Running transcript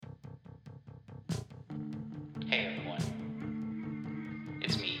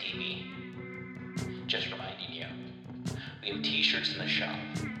t-shirts in the shop.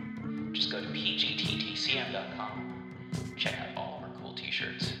 Just go to pgttcm.com. Check out all of our cool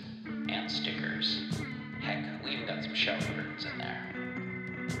t-shirts and stickers. Heck, we even got some shower curtains in there.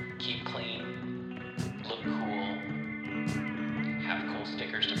 Keep clean, look cool, have cool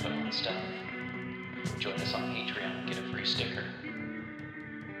stickers to put on stuff. Join us on Patreon and get a free sticker.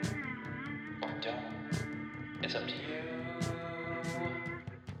 Or don't. It's up to you.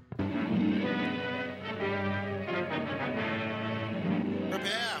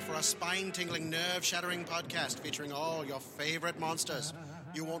 Prepare for a spine-tingling, nerve-shattering podcast featuring all your favorite monsters.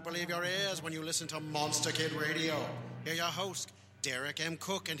 You won't believe your ears when you listen to Monster Kid Radio. Hear your host, Derek M.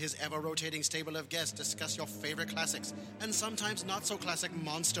 Cook, and his ever-rotating stable of guests discuss your favorite classics and sometimes not-so-classic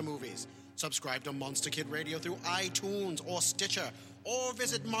monster movies. Subscribe to Monster Kid Radio through iTunes or Stitcher, or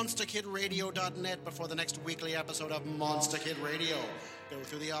visit monsterkidradio.net before the next weekly episode of Monster Kid Radio. Go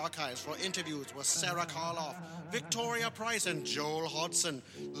through the archives for interviews with Sarah Karloff, Victoria Price, and Joel Hodgson.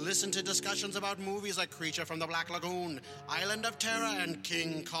 Listen to discussions about movies like Creature from the Black Lagoon, Island of Terror, and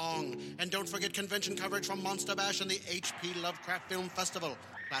King Kong. And don't forget convention coverage from Monster Bash and the H.P. Lovecraft Film Festival.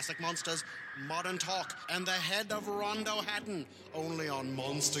 Classic Monsters, Modern Talk, and the Head of Rondo Hatton. Only on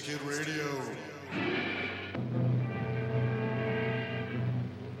Monster Kid Radio.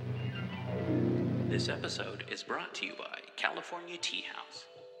 This episode is brought to you by California Tea House.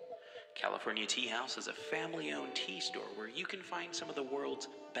 California Tea House is a family-owned tea store where you can find some of the world's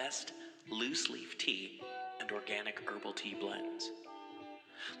best loose-leaf tea and organic herbal tea blends.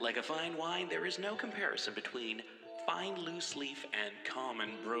 Like a fine wine, there is no comparison between fine loose-leaf and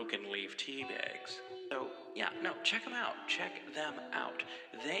common broken-leaf tea bags. So, check them out. Check them out.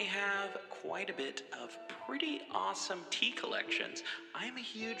 They have quite a bit of pretty awesome tea collections. I'm a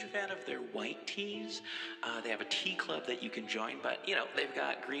huge fan of their white teas. They have a tea club that you can join, but, they've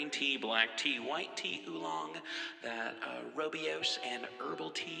got green tea, black tea, white tea, oolong, that Robios, and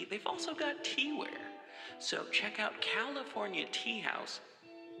herbal tea. They've also got teaware. So check out California Tea House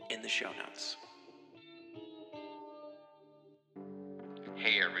in the show notes.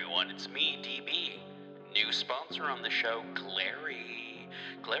 Hey everyone, it's me, DB. New sponsor on the show, Glary.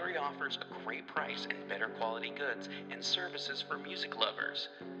 Glary offers a great price and better quality goods and services for music lovers.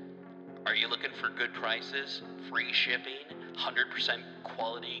 Are you looking for good prices, free shipping, 100%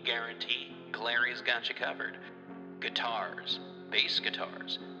 quality guarantee? Glary's got you covered. Guitars, bass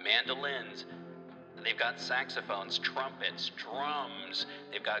guitars, mandolins. They've got saxophones, trumpets, drums.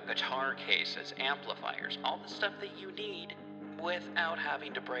 They've got guitar cases, amplifiers, all the stuff that you need without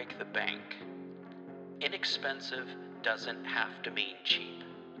having to break the bank. Inexpensive doesn't have to mean cheap.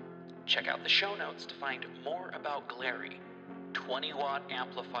 Check out the show notes to find more about Glary. 20-watt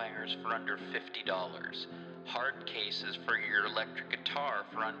amplifiers for under $50. Hard cases for your electric guitar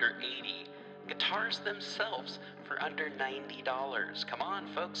for under $80. Guitars themselves for under $90. Come on,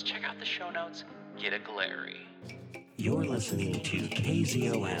 folks, check out the show notes. Get a Glary. You're listening to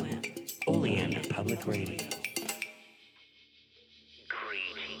KZOM, Oleander Public Radio.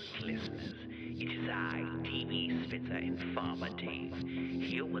 Greetings, listeners. It is I, D.B. Spitzer, and Farmer Dave,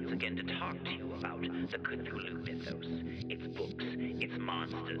 here once again to talk to you about the Cthulhu mythos, its books, its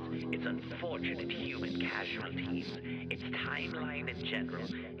monsters, its unfortunate human casualties, its timeline in general,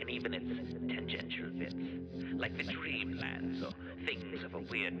 and even its tangential bits, like the dreamlands or things of a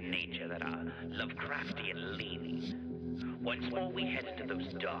weird nature that are Lovecraftian leaning. Once more we head into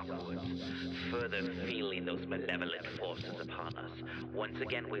those dark woods, further feeling those malevolent forces upon us. Once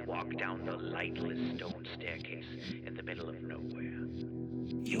again we walk down the lightless stone staircase in the middle of nowhere.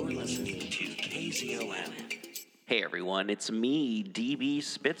 You're listening to KZOM. Hey everyone, it's me, DB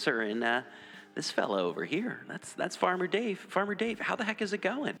Spitzer, and this fella over here. That's Farmer Dave. Farmer Dave, how the heck is it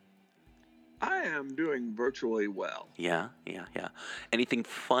going? I am doing virtually well. Yeah. Anything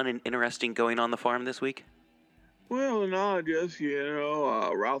fun and interesting going on the farm this week? Well, no, just,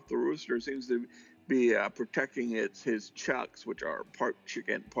 Ralph the Rooster seems to be protecting his chucks, which are part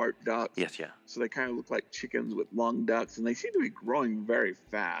chicken, part ducks. Yes, yeah. So they kind of look like chickens with long ducks, and they seem to be growing very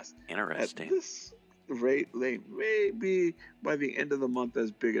fast. Interesting. At this rate, they may be, by the end of the month, as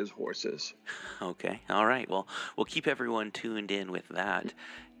big as horses. Okay, all right. Well, we'll keep everyone tuned in with that.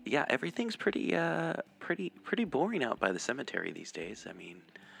 Yeah, everything's pretty boring out by the cemetery these days. I mean,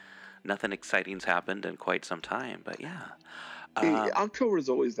 nothing exciting's happened in quite some time, but yeah. October is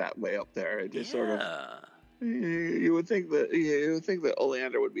always that way up there. It just sort of. You would think that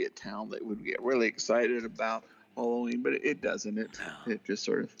Oleander would be a town that would get really excited about Halloween, but it doesn't. It just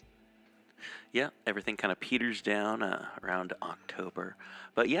sort of. Yeah, everything kind of peters down around October.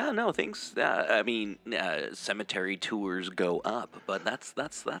 But yeah, no, things, cemetery tours go up, but that's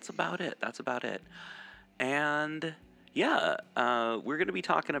about it. That's about it. And Yeah, we're going to be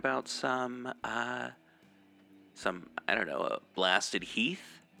talking about some I don't know, Blasted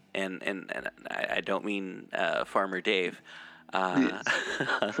Heath, and I don't mean Farmer Dave. Yes.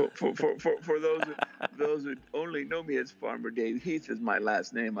 For those who only know me as Farmer Dave, Heath is my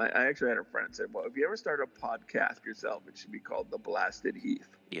last name. I actually had a friend say, well, if you ever start a podcast yourself, it should be called The Blasted Heath.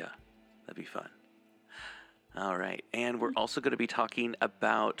 Yeah, that'd be fun. All right, and we're also going to be talking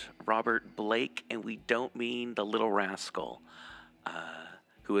about Robert Blake, and we don't mean the Little Rascal,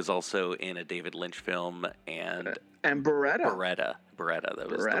 who is also in a David Lynch film, and Beretta. Beretta, that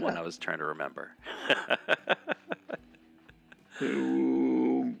was the one I was trying to remember.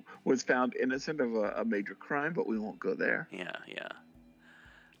 Who was found innocent of a major crime, but we won't go there.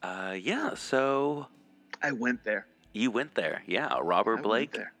 Yeah, so... I went there. You went there, yeah. Robert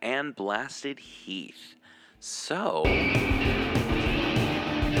Blake and Blasted Heath. So...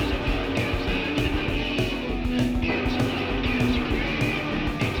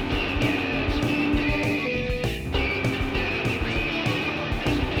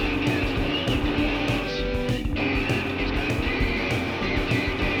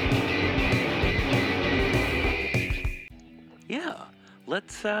 Yeah,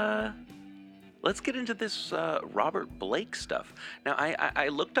 let's get into this Robert Blake stuff. Now, I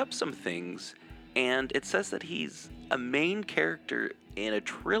looked up some things, and it says that he's a main character in a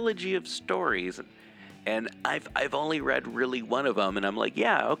trilogy of stories, and I've only read really one of them, and I'm like,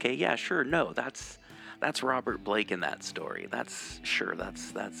 yeah, okay, yeah, sure, no, that's Robert Blake in that story. That's.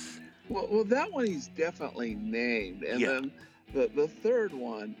 Well, that one he's definitely named, and then the third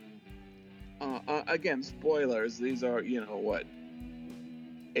one. Again, spoilers. These are,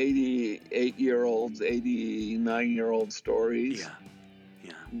 88-year-olds, 89-year-old stories.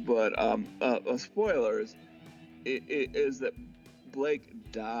 Yeah. But spoilers is that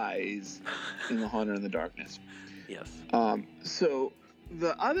Blake dies in The Haunter in the Darkness. Yes. So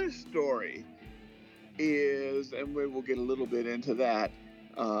the other story is, and we will get a little bit into that,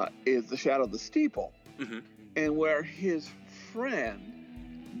 is The Shadow of the Steeple, and where his friend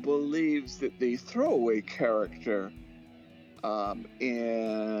believes that the throwaway character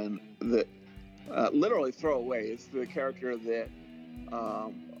in the literally throwaway is the character that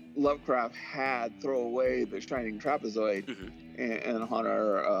Lovecraft had throw away the shining trapezoid in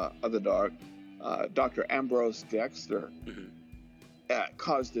Haunter of the Dark. Dr. Ambrose Dexter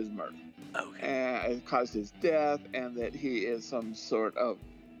caused his murder. And caused his death, and that he is some sort of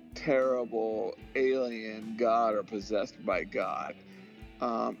terrible alien god or possessed by God.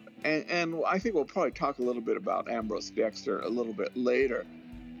 And I think we'll probably talk a little bit about Ambrose Dexter a little bit later.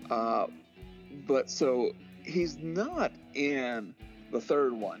 But so he's not in the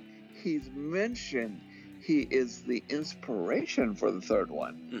third one. He's mentioned he is the inspiration for the third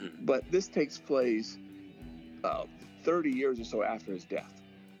one. But this takes place 30 years or so after his death.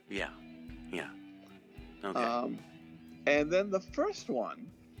 Yeah. Okay. And then the first one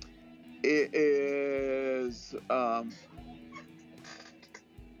is...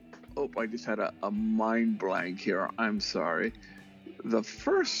 I just had a mind blank here. I'm sorry. The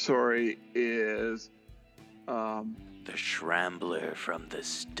first story is... The Shambler from the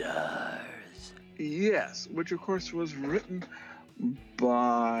Stars. Yes, which of course was written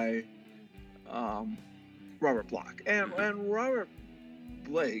by Robert Bloch. And Robert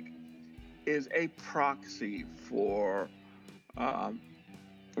Blake is a proxy for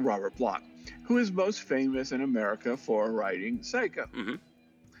Robert Bloch, who is most famous in America for writing Psycho.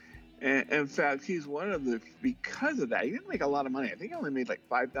 And in fact, he's one of the, because of that, he didn't make a lot of money. I think he only made like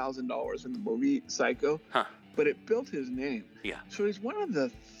 $5,000 in the movie Psycho, but it built his name. Yeah. So he's one of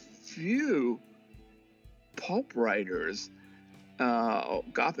the few pulp writers,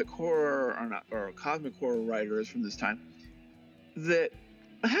 gothic horror or cosmic horror writers from this time that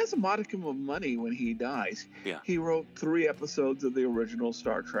has a modicum of money when he dies. Yeah. He wrote 3 episodes of the original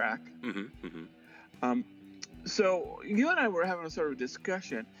Star Trek. So you and I were having a sort of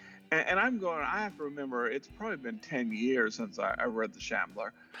discussion. And I have to remember, it's probably been 10 years since I read The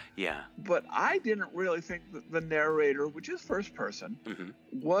Shambler. Yeah. But I didn't really think that the narrator, which is first person,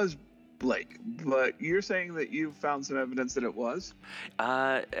 was Blake. But you're saying that you found some evidence that it was?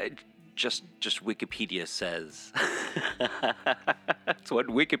 Just Wikipedia says. That's what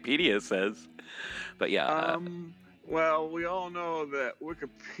Wikipedia says. But yeah. Well, we all know that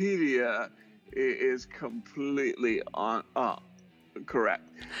Wikipedia is completely correct.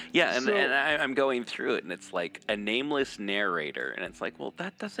 Yeah, and I'm going through it, and it's like a nameless narrator, and it's like, well,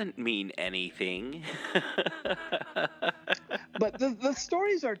 that doesn't mean anything. But the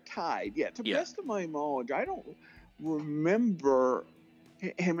stories are tied. Yeah, to best of my knowledge, I don't remember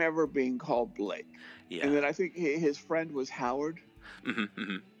him ever being called Blake. Yeah. And then I think his friend was Howard.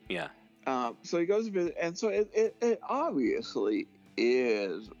 Yeah. So he goes to visit, and so it obviously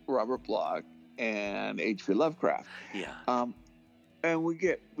is Robert Bloch and H.P. Lovecraft. Yeah. And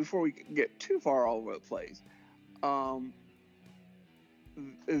before we get too far all over the place,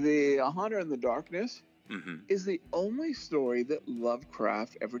 The Hunter in the Darkness is the only story that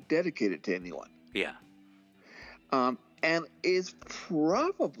Lovecraft ever dedicated to anyone. Yeah. And is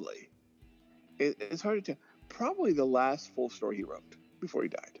probably, it's hard to tell, probably the last full story he wrote before he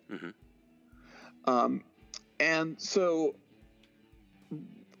died. And so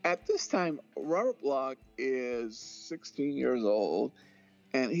at this time, Robert Bloch is 16 years old,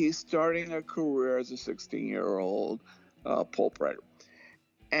 and he's starting a career as a 16-year-old pulp writer.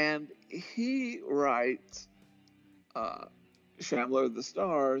 And he writes Shambler of the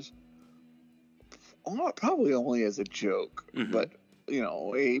Stars probably only as a joke, but,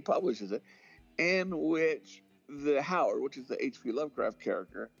 he publishes it, in which the Howard, which is the H.P. Lovecraft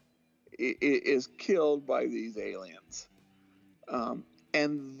character, is killed by these aliens.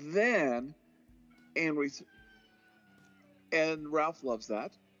 And then, and Ralph loves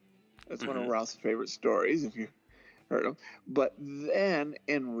that. That's one of Ralph's favorite stories, if you heard him. But then,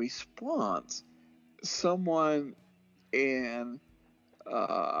 in response, someone in,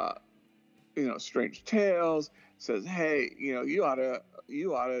 Strange Tales says, "Hey, you ought to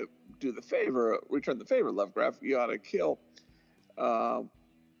do the favor, return the favor, Lovecraft. You ought to kill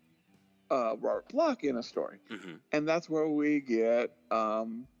Robert Bloch in a story." And that's where we get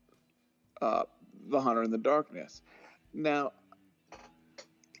The Hunter in the Darkness. Now,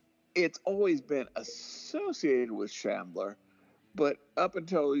 it's always been associated with Shambler, but up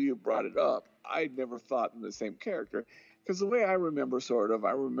until you brought it up, I'd never thought of the same character. Because the way I remember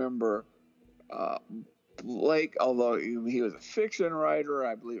Blake, although he was a fiction writer,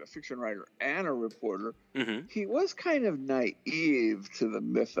 I believe a fiction writer and a reporter, he was kind of naive to the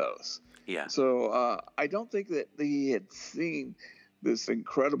mythos. Yeah. So I don't think that he had seen this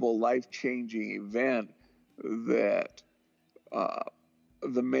incredible life-changing event that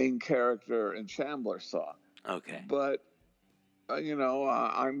the main character in Shambler saw. Okay. But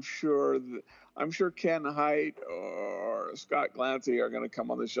I'm sure Ken Hite or Scott Glancy are going to come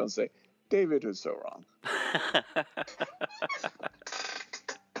on the show and say, David is so wrong.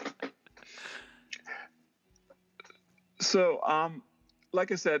 So,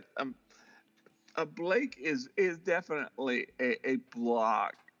 like I said, Blake is definitely a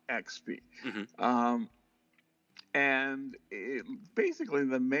Bloch XP. And basically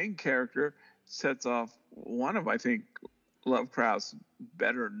the main character sets off one of, I think, Lovecraft's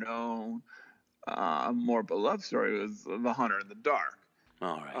better known, more beloved story was The Hunter in the Dark.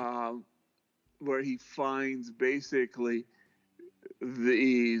 All right. Where he finds basically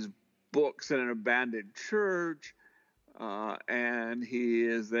these books in an abandoned church, and he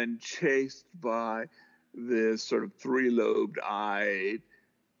is then chased by this sort of three-lobed-eyed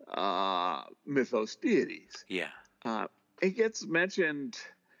mythos deities. Yeah. It gets mentioned,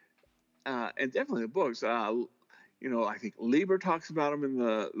 and definitely in the books. I think Lieber talks about him in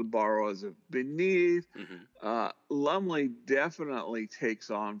the Borrowers of Beneath. Lumley definitely takes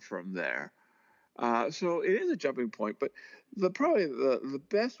on from there. So it is a jumping point, but probably the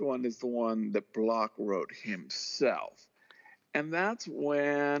best one is the one that Bloch wrote himself. And that's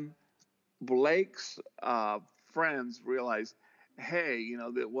when Blake's friends realized, hey,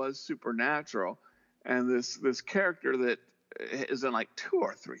 that was supernatural. And this character that is in like 2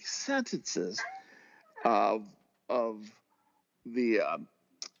 or 3 sentences of the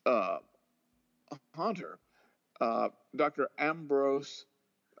Hunter, Dr. Ambrose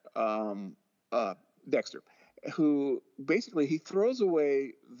Dexter, who basically he throws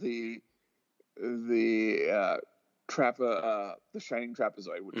away the shining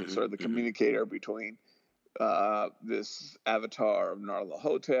trapezoid, which is sort of the communicator between this avatar of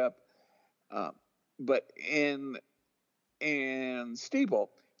Nyarlathotep. But in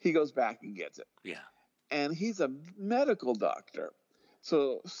Steeple, he goes back and gets it. Yeah. And he's a medical doctor.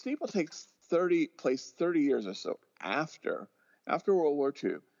 So Steeple takes 30 years or so after World War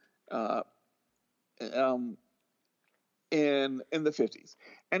II, in the 50s.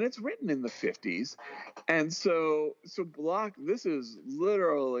 And it's written in the 50s. And so Bloch, this is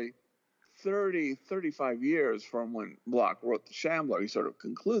literally 35 years from when Bloch wrote The Shambler. He sort of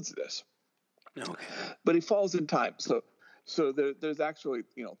concludes this. Okay. But he falls in time. So there's actually,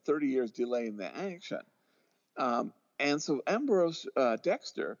 30 years delay in the action. And so Ambrose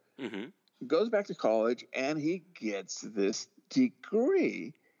Dexter goes back to college and he gets this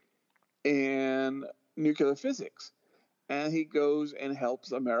degree in nuclear physics. and he goes and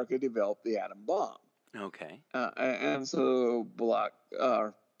helps America develop the atom bomb. Okay. And so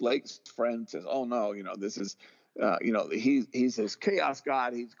Blake's friend says, "Oh no, this is, he's this chaos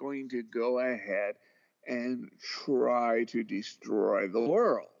god. He's going to go ahead and try to destroy the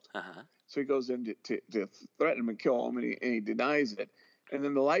world." Uh-huh. So he goes in to threaten him and kill him, and he denies it. And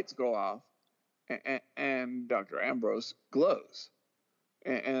then the lights go off, and Dr. Ambrose glows,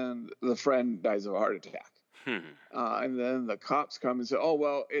 and the friend dies of a heart attack. And then the cops come and say, "Oh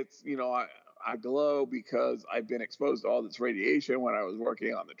well, it's I glow because I've been exposed to all this radiation when I was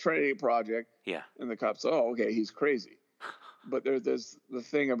working on the Trinity Project." Yeah. And the cops say, "Oh, okay, he's crazy." But there's the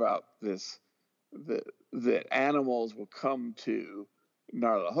thing about this that animals will come to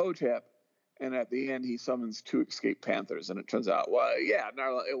Nyarlathotep, and at the end he summons 2 escaped panthers, and it turns out, well, yeah,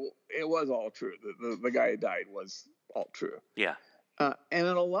 it was all true. The guy who died was all true. Yeah. And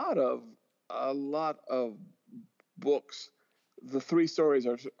in a lot of books, the 3 stories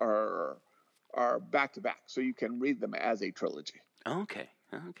are back to back, so you can read them as a trilogy. Okay.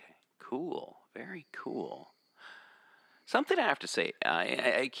 Cool. Very cool. Something I have to say,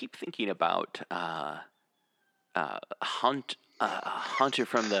 I keep thinking about Hunter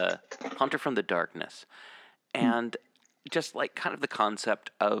from the Darkness, and just like kind of the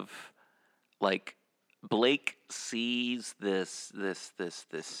concept of like Blake sees this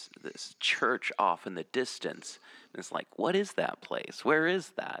church off in the distance, and it's like, what is that place? Where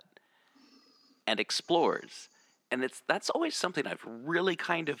is that? And explores, and that's always something I've really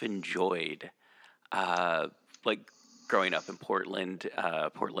kind of enjoyed, like growing up in Portland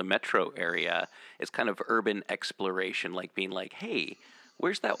metro area. It's kind of urban exploration, like being like, hey,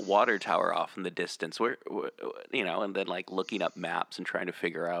 where's that water tower off in the distance? Where and then like looking up maps and trying to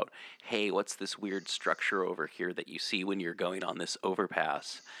figure out, hey, what's this weird structure over here that you see when you're going on this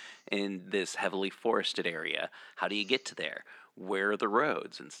overpass in this heavily forested area? How do you get to there? Where are the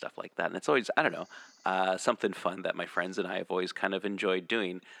roads and stuff like that? And it's always, I don't know, something fun that my friends and I have always kind of enjoyed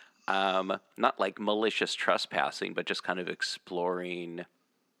doing. Not like malicious trespassing, but just kind of exploring,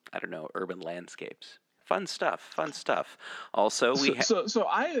 I don't know, urban landscapes. Fun stuff. Also, So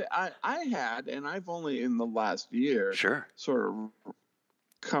I had, and I've only in the last year sort of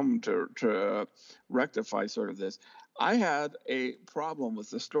come to rectify sort of this. I had a problem with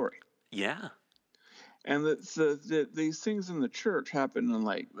the story. Yeah. And these things in the church happened in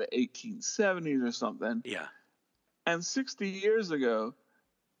like the 1870s or something. Yeah. And 60 years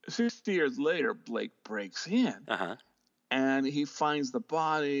later, Blake breaks in. Uh-huh. And he finds the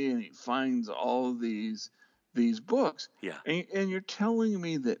body, and he finds all these books. Yeah. And you're telling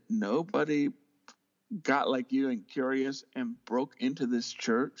me that nobody got like you and curious and broke into this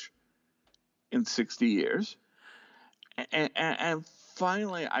church in 60 years? And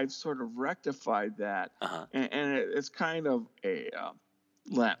finally, I've sort of rectified that. Uh-huh. And it's kind of a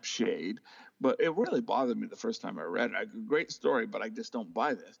lampshade, but it really bothered me the first time I read it. A great story, but I just don't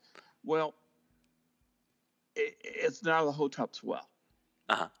buy this. Well, it's Nyarlathotep's well.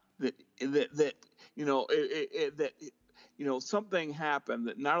 Uh-huh. That something happened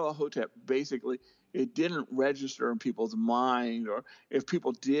that Nyarlathotep basically, it didn't register in people's mind, or if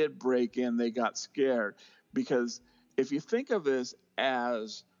people did break in, they got scared. Because if you think of this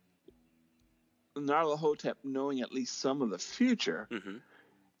as Nyarlathotep knowing at least some of the future, mm-hmm.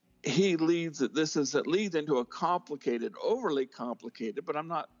 He leads into a complicated, overly complicated, but I'm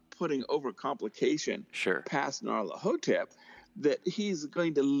not putting overcomplication past Nyarlathotep, that he's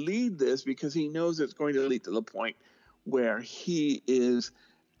going to lead this because he knows it's going to lead to the point where he is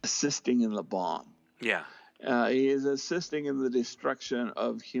assisting in the bomb. Yeah. He is assisting in the destruction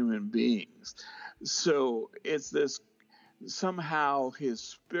of human beings. So it's this, somehow his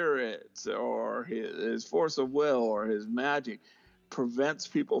spirit or his force of will or his magic prevents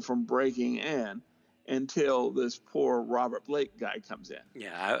people from breaking in until this poor Robert Blake guy comes in.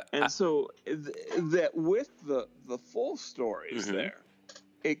 Yeah. So that with the full stories mm-hmm. there,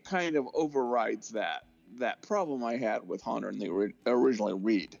 it kind of overrides that problem I had with Hunter and the originally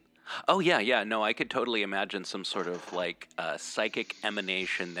read. Oh, yeah. No, I could totally imagine some sort of like psychic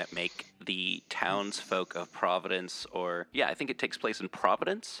emanation that make the townsfolk of Providence, or I think it takes place in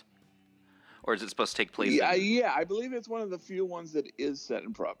Providence. Or is it supposed to take place Yeah, I believe it's one of the few ones that is set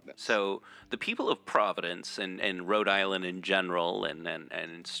in Providence. So the people of Providence and Rhode Island in general,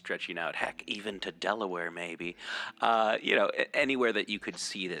 and stretching out, heck, even to Delaware maybe, anywhere that you could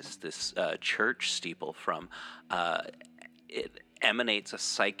see this church steeple from, it emanates a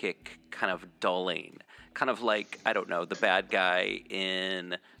psychic kind of dulling. Kind of like, I don't know, the bad guy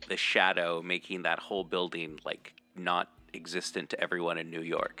in The Shadow making that whole building like not existent to everyone in New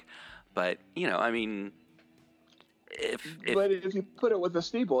York. But, But if you put it with a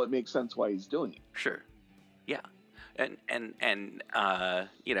steeple, it makes sense why he's doing it. Sure. Yeah. And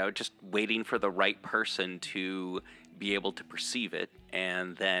just waiting for the right person to be able to perceive it,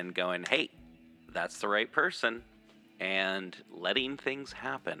 and then going, hey, that's the right person, and letting things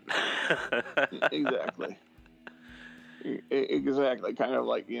happen. Exactly. Exactly. Kind of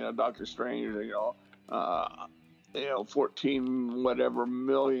like, Doctor Strange, 14 whatever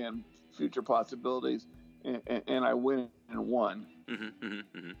million future possibilities, and I win in one. Mm-hmm,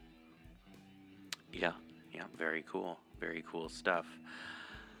 mm-hmm, mm-hmm. Yeah, very cool stuff.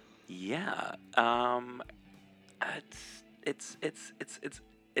 Yeah, it's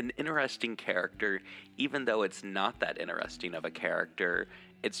an interesting character, even though it's not that interesting of a character.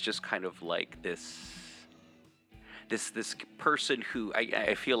 It's just kind of like this person who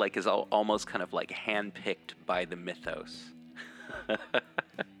I feel like is almost kind of like handpicked by the mythos.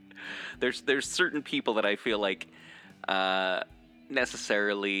 There's certain people that I feel like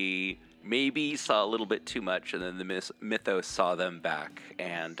necessarily maybe saw a little bit too much, and then the mythos saw them back.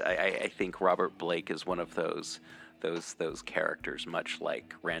 And I think Robert Blake is one of those characters, much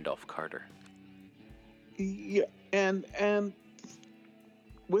like Randolph Carter. Yeah, and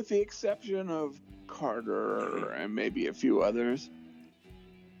with the exception of Carter and maybe a few others,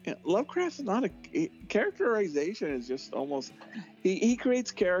 Lovecraft's not characterization is just almost he creates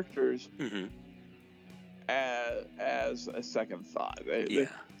characters as a second thought. The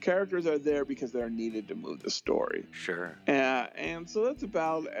characters are there because they're needed to move the story. Sure. And so that's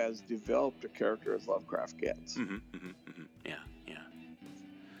about as developed a character as Lovecraft gets. Yeah.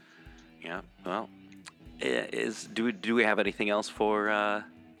 Well, do we have anything else for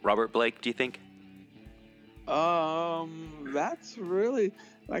Robert Blake, do you think? That's really,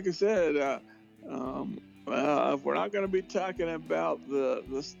 like I said, if we're not going to be talking about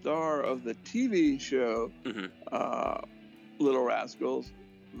the star of the TV show, Little Rascals,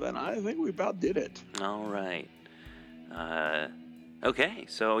 then I think we about did it. All right. Okay,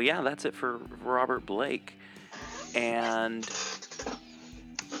 so yeah, that's it for Robert Blake. And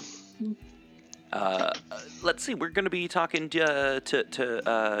let's see, we're going to be talking to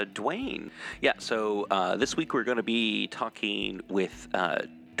Dwayne. Yeah, so this week we're going to be talking with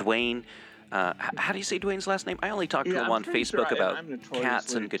Dwayne. How do you say Dwayne's last name? I only talked to him on Facebook about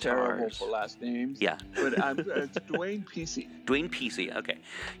cats and guitars. Terrible for last names. Yeah. But it's Dwayne Pesey. Dwayne Pesey, okay.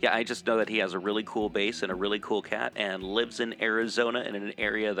 Yeah, I just know that he has a really cool bass and a really cool cat and lives in Arizona in an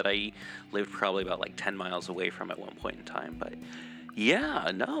area that I lived probably about like 10 miles away from at one point in time. But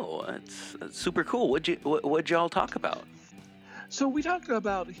yeah, no, it's super cool. What'd y'all talk about? So we talked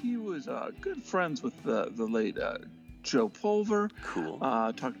about he was good friends with the late Joe Pulver. Cool.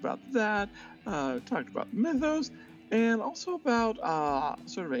 Talked about that. Talked about mythos, and also about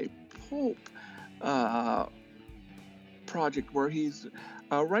sort of a pulp project where he's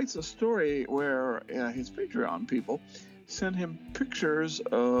writes a story where his Patreon people send him pictures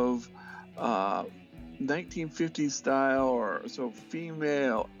of 1950s style or so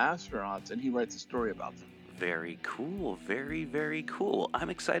female astronauts, and he writes a story about them. Very cool. Very, very cool. I'm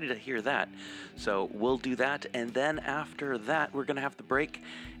excited to hear that. So we'll do that, and then after that, we're going to have the break,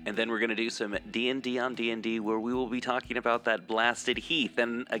 and then we're going to do some D&D on D&D, where we will be talking about that blasted Heath.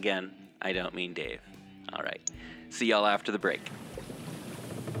 And again, I don't mean Dave. All right. See y'all after the break.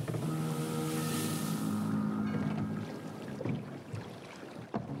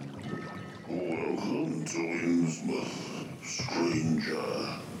 Welcome to Innsmouth, stranger.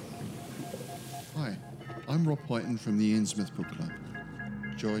 Hi. I'm Rob Whiten from the Innsmouth Book Club.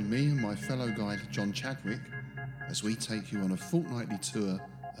 Join me and my fellow guide John Chadwick as we take you on a fortnightly tour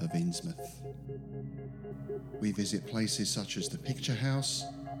of Innsmouth. We visit places such as the Picture House,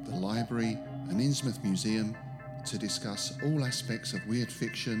 the Library and Innsmouth Museum to discuss all aspects of weird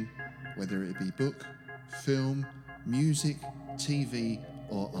fiction, whether it be book, film, music, TV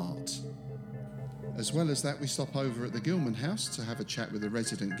or art. As well as that, we stop over at the Gilman House to have a chat with a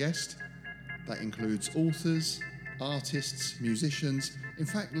resident guest. That includes authors, artists, musicians, in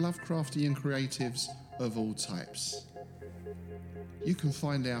fact Lovecraftian creatives of all types. You can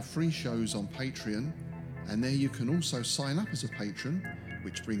find our free shows on Patreon, and there you can also sign up as a patron,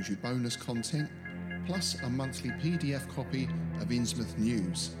 which brings you bonus content, plus a monthly PDF copy of Innsmouth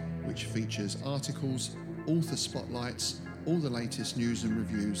News, which features articles, author spotlights, all the latest news and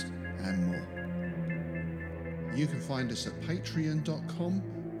reviews, and more. You can find us at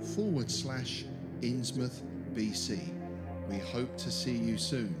patreon.com/InnsmouthBC. We hope to see you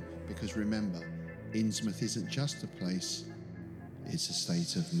soon, because remember, Innsmouth isn't just a place, it's a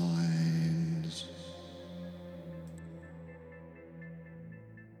state of mind.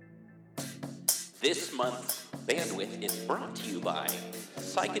 This month Bandwidth is brought to you by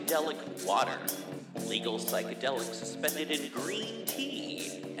Psychedelic Water. Legal psychedelics suspended in green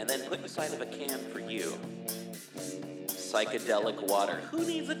tea and then put inside of a can for you. Psychedelic Water. Who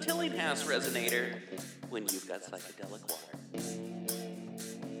needs a Tillinghast resonator when you've got psychedelic water?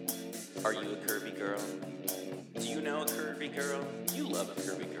 Are you a curvy girl? Do you know a curvy girl? You love a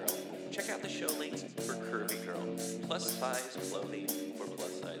curvy girl. Check out the show links for Curvy Girl. Plus size clothing for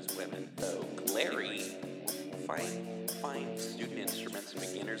plus size women. So, Clary, find student instruments and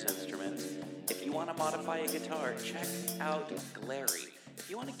beginner's instruments. If you want to modify a guitar, check out Clary. If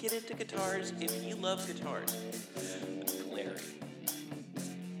you want to get into guitars, if you love guitars, Clary.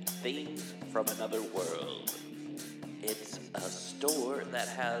 Things from Another World. It's a store that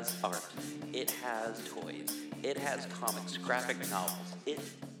has art. It has toys. It has comics, graphic novels. It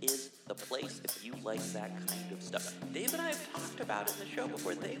is the place if you like that kind of stuff. Dave and I have talked about it in the show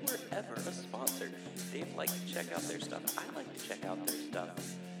before they were ever a sponsor. Dave likes to check out their stuff. I like to check out their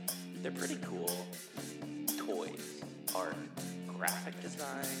stuff. They're pretty cool. Toys, art, graphic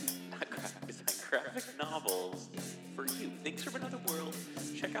design, not graphic design, graphic novels for you. Things from Another World.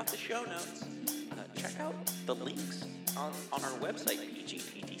 Check out the show notes. Check out the links on our website,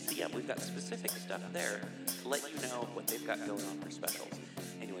 PGTTCM. We've got specific stuff there to let you know what they've got going on for specials.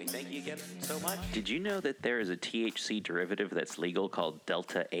 Anyway, thank you again so much. Did you know that there is a THC derivative that's legal called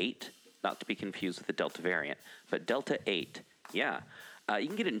Delta 8? Not to be confused with the Delta variant, but Delta 8. Yeah. You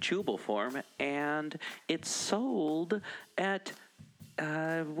can get it in chewable form, and it's sold at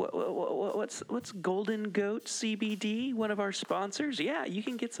what's Golden Goat CBD, one of our sponsors? Yeah, you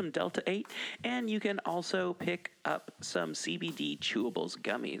can get some Delta 8, and you can also pick up some CBD chewables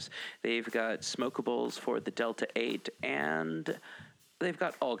gummies. They've got smokables for the Delta 8, and they've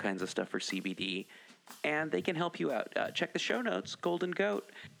got all kinds of stuff for CBD, and they can help you out. Check the show notes, Golden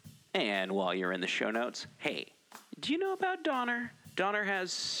Goat. And while you're in the show notes, hey, do you know about Donner? Donner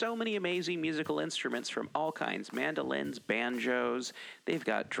has so many amazing musical instruments from all kinds, mandolins, banjos, they've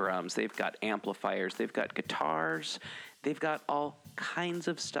got drums, they've got amplifiers, they've got guitars, they've got all kinds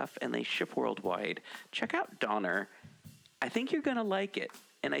of stuff, and they ship worldwide. Check out Donner. I think you're going to like it,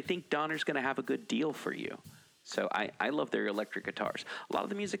 and I think Donner's going to have a good deal for you. So I love their electric guitars. A lot of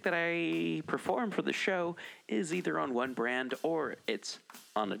the music that I perform for the show is either on one brand or it's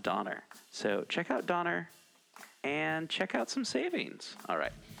on a Donner. So check out Donner. And check out some savings. All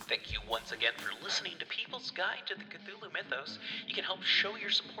right. Thank you once again for listening to People's Guide to the Cthulhu Mythos. You can help show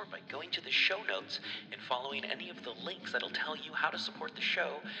your support by going to the show notes and following any of the links that'll tell you how to support the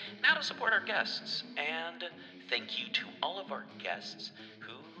show and how to support our guests. And thank you to all of our guests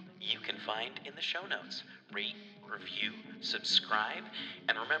who you can find in the show notes. Rate, review, subscribe,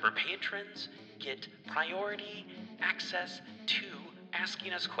 and remember, patrons get priority access to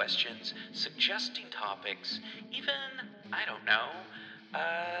asking us questions, suggesting topics, even, I don't know,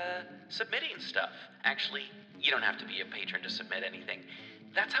 submitting stuff. Actually, you don't have to be a patron to submit anything.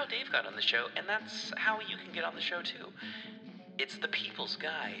 That's how Dave got on the show, and that's how you can get on the show too. It's the People's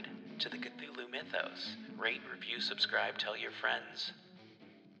Guide to the Cthulhu Mythos. Rate, review, subscribe, tell your friends.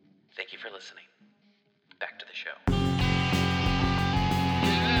 Thank you for listening. Back to the show.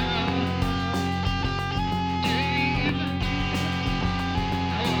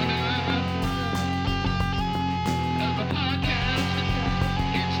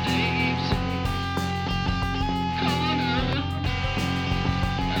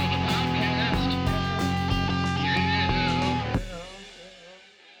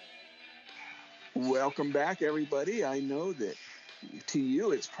 Welcome back, everybody. I know that to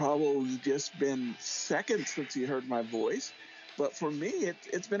you it's probably just been seconds since you heard my voice, but for me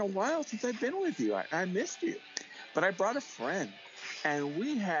it's been a while since I've been with you. I missed you, but I brought a friend, and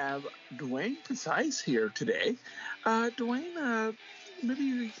we have Dwayne Precise here today. Dwayne, maybe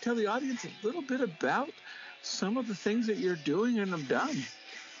you can tell the audience a little bit about some of the things that you're doing and have done.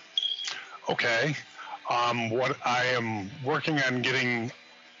 Okay. What I am working on getting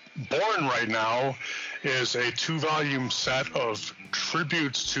born right now is a 2-volume set of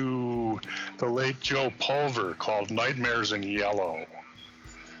tributes to the late Joe Pulver called Nightmares in Yellow.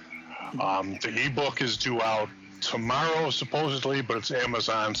 The ebook is due out tomorrow supposedly, but it's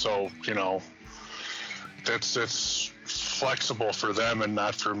Amazon, so that's flexible for them and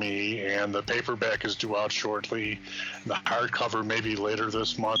not for me. And the paperback is due out shortly. The hardcover maybe later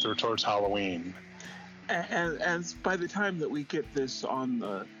this month or towards Halloween. And by the time that we get this on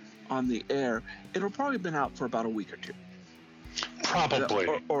the air, it'll probably been out for about a week or two. Probably.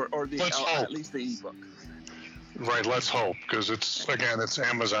 Or at least the ebook. Right, let's hope, because it's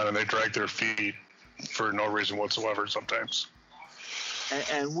Amazon and they drag their feet for no reason whatsoever sometimes.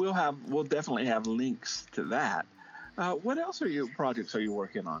 and we'll definitely have links to that. What else projects are you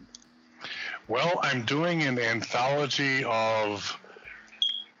working on? Well, I'm doing an anthology of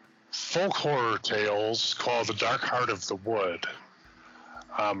folk horror tales called The Dark Heart of the Wood.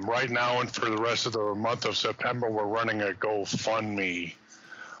 Right now and for the rest of the month of September, we're running a GoFundMe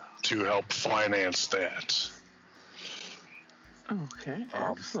to help finance that. Okay,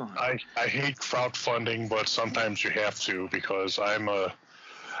 excellent. I hate crowdfunding, but sometimes you have to, because I'm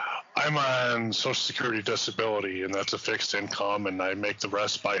on Social Security disability, and that's a fixed income, and I make the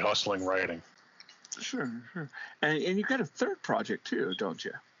rest by hustling writing. Sure. And you've got a third project too, don't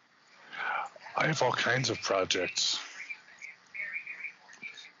you? I have all kinds of projects.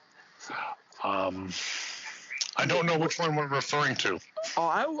 I don't know which one we're referring to.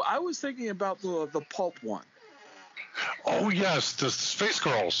 Oh, I was thinking about the pulp one. Oh, yes, the Space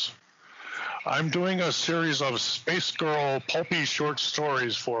Girls. I'm doing a series of Space Girl pulpy short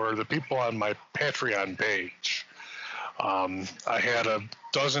stories for the people on my Patreon page. I had a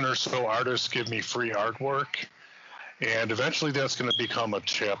dozen or so artists give me free artwork, and eventually that's going to become a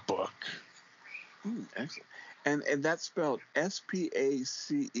chapbook. Excellent. And that's spelled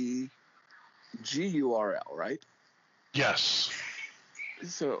SPACEGURL, right? Yes.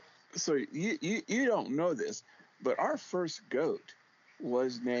 So you don't know this, but our first goat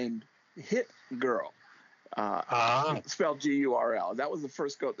was named Hit Girl, spelled GURL. That was the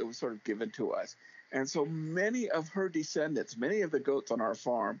first goat that was sort of given to us. And so many of her descendants, many of the goats on our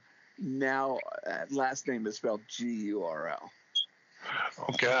farm, now last name is spelled GURL.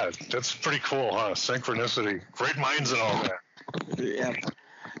 Oh, God, that's pretty cool, huh? Synchronicity. Great minds and all that. Yeah.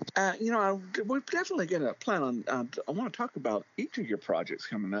 We're definitely going to plan on, I want to talk about each of your projects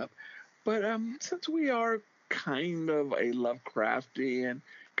coming up. But since we are kind of a Lovecraftian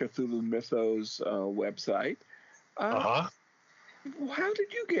Cthulhu Mythos website, how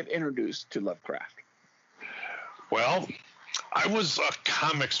did you get introduced to Lovecraft? Well, I was a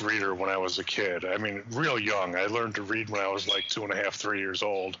comics reader when I was a kid. I mean, real young. I learned to read when I was like 2.5, 3 years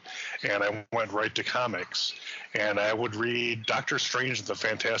old, and I went right to comics. And I would read Doctor Strange and the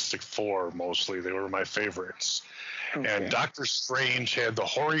Fantastic Four mostly. They were my favorites. Okay. And Doctor Strange had the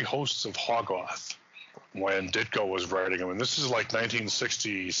Hoary Hosts of Hoggoth when Ditko was writing them. And this is like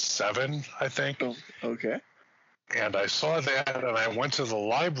 1967, I think. Oh, okay. And I saw that, and I went to the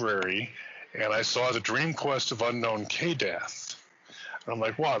library, and I saw the Dream Quest of Unknown Kadath. And I'm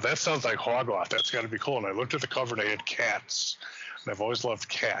like, wow, that sounds like Hoggoth. That's got to be cool. And I looked at the cover, and they had cats. And I've always loved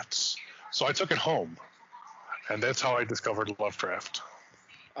cats. So I took it home. And that's how I discovered Lovecraft.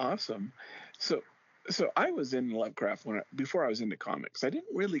 Awesome. So I was in Lovecraft before I was into comics. I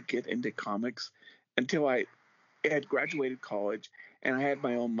didn't really get into comics until I had graduated college, and I had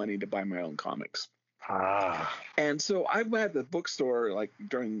my own money to buy my own comics. And so I went at the bookstore like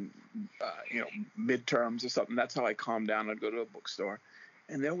during, midterms or something. That's how I calmed down. I'd go to a bookstore,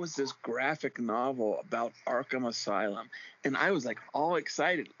 and there was this graphic novel about Arkham Asylum, and I was like all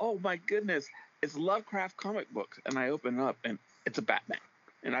excited. Oh my goodness, it's Lovecraft comic books, and I open up, and it's a Batman,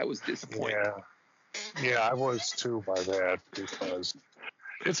 and I was disappointed. Yeah, I was too by that, because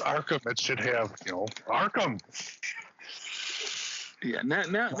it's Arkham. It should have, Arkham. Yeah,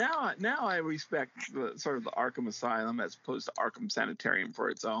 now I respect sort of the Arkham Asylum as opposed to Arkham Sanitarium for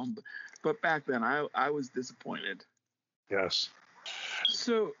its own. But back then, I was disappointed. Yes.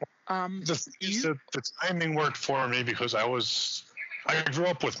 So the timing worked for me because I grew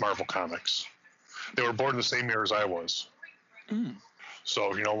up with Marvel Comics. They were born the same year as I was. Mm. So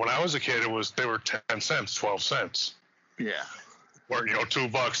when I was a kid, they were 10 cents, 12 cents. Yeah. Or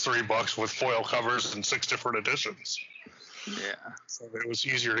 $2, $3 with foil covers and 6 different editions. Yeah. So it was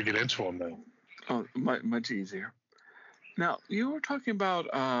easier to get into them then. Oh, much easier. Now, you were talking about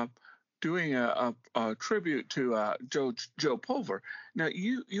doing a tribute to Joe Pulver. Now,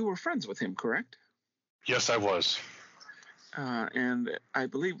 you were friends with him, correct? Yes, I was. And I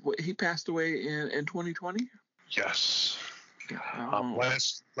believe he passed away in 2020? Yes.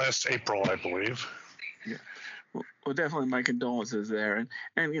 Last April, I believe. Yeah. Well, definitely my condolences there.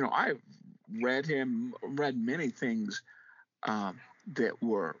 And I've read many things that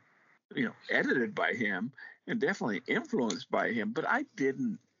were, edited by him and definitely influenced by him, but I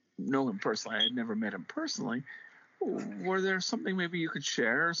didn't know him personally. I had never met him personally. Were there something maybe you could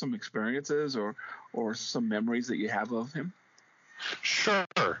share, some experiences or some memories that you have of him? Sure.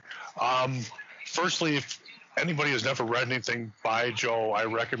 Firstly, if anybody has never read anything by Joe, I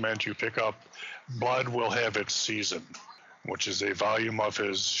recommend you pick up Blood Will Have Its Season, which is a volume of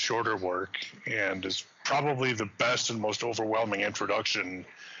his shorter work and is probably the best and most overwhelming introduction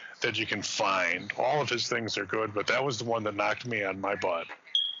that you can find. All of his things are good, but that was the one that knocked me on my butt.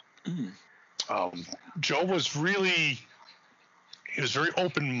 Joe was very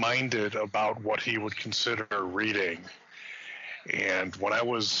open-minded about what he would consider reading. And when I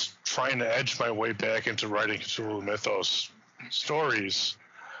was trying to edge my way back into writing Cthulhu Mythos stories,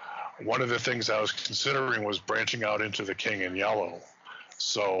 one of the things I was considering was branching out into the King in Yellow.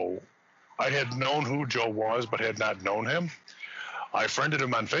 So I had known who Joe was, but had not known him. I friended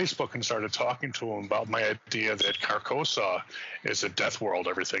him on Facebook and started talking to him about my idea that Carcosa is a death world.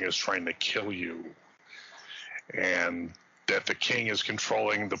 Everything is trying to kill you. And that the king is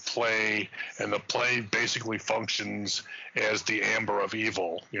controlling the play, and the play basically functions as the amber of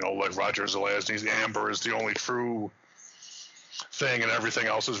evil. Like Roger Zelazny's amber is the only true thing, and everything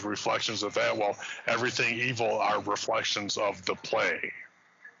else is reflections of that. Well, everything evil are reflections of the play.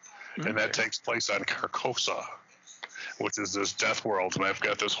 And that takes place on Carcosa, which is this death world, and I've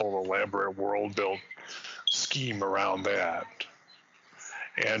got this whole elaborate world-built scheme around that.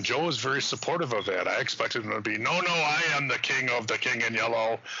 And Joe was very supportive of that. I expected him to be, no, I am the king of the King in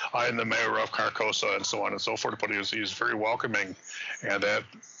Yellow. I am the mayor of Carcosa, and so on and so forth. But he was very welcoming, and that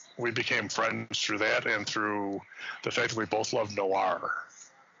we became friends through that and through the fact that we both love noir.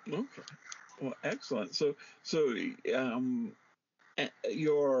 Okay. Well, excellent. So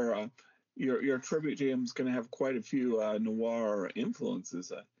your tribute to him is going to have quite a few noir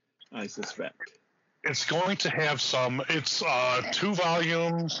influences, I suspect. It's going to have some. It's 2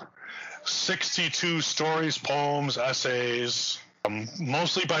 volumes, 62 stories, poems, essays,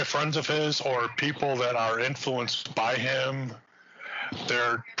 mostly by friends of his or people that are influenced by him.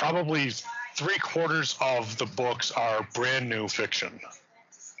 They're probably 3/4 of the books are brand new fiction.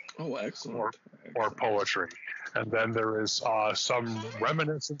 Oh, excellent. Or poetry. And then there is some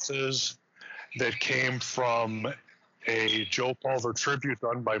reminiscences that came from a Joe Pulver tribute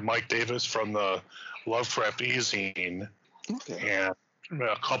done by Mike Davis from the Lovecraft e-zine. Okay. And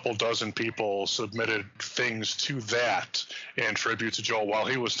a couple dozen people submitted things to that in tribute to Joe while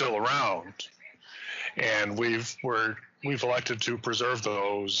he was still around. And we've elected to preserve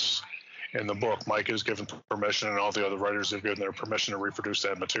those in the book. Mike has given permission, and all the other writers have given their permission to reproduce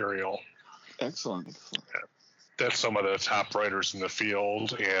that material. Excellent. That's some of the top writers in the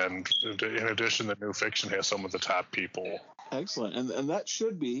field, and in addition, the new fiction has some of the top people. Excellent. And that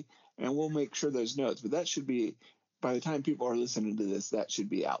should be, and we'll make sure there's notes, but that should be, by the time people are listening to this, that should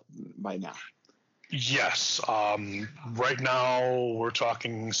be out by now. Yes. Right now, we're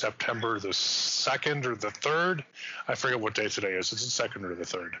talking September the 2nd or the 3rd. I forget what day today is. It's the 2nd or the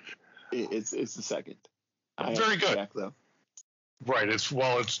 3rd. It's the 2nd. Very good. Check, though. Right. It's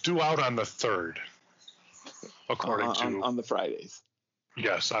due out on the 3rd, according to on the Fridays.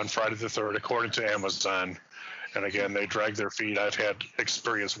 Yes, on Friday the 3rd, according to Amazon. And again, they drag their feet. I've had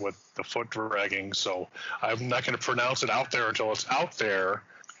experience with the foot dragging, so I'm not going to pronounce it out there until it's out there.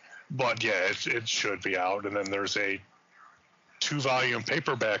 But yeah, it should be out. And then there's a 2-volume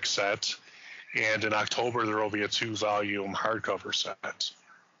paperback set, and in October there will be a 2-volume hardcover set.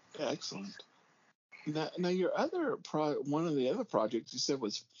 Excellent. Now your other one of the other projects you said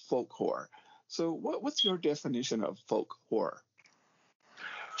was folk horror. So what's your definition of folk horror?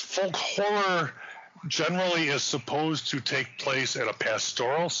 Folk horror generally is supposed to take place in a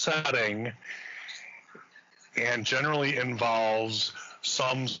pastoral setting and generally involves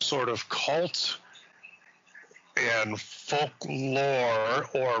some sort of cult and folklore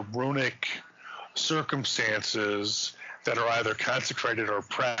or runic circumstances that are either consecrated or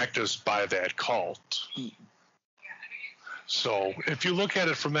practiced by that cult. So if you look at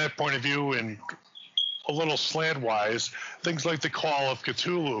it from that point of view and a little slant-wise, things like the Call of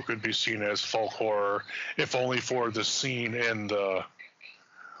Cthulhu could be seen as folk horror, if only for the scene in the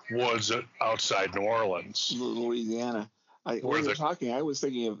woods outside New Orleans. Louisiana. When you were talking, I was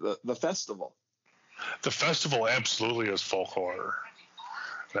thinking of the festival. The festival absolutely is folk horror.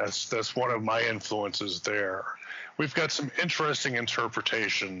 That's one of my influences there. We've got some interesting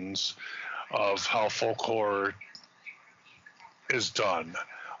interpretations of how folk horror is done.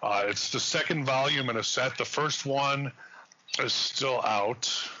 It's the 2nd volume in a set. The first one is still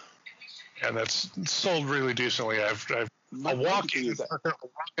out, and that's sold really decently. A Walk in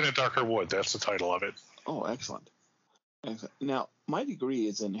a Darker Wood. That's the title of it. Oh, excellent. Now, my degree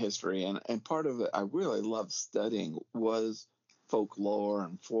is in history, and part of it I really loved studying was folklore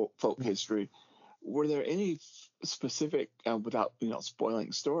and folk history. Were there any specific, without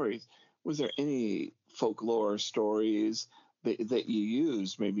spoiling stories, was there any folklore stories that you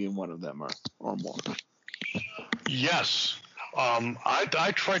used maybe in one of them or more? Yes.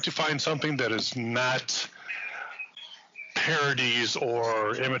 I tried to find something that is not parodies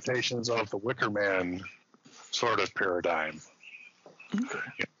or imitations of the Wicker Man sort of paradigm.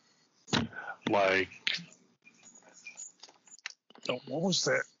 Okay. Like, what was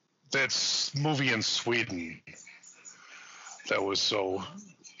that movie in Sweden that was so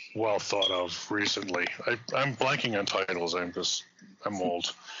well thought of recently? I'm blanking on titles. I'm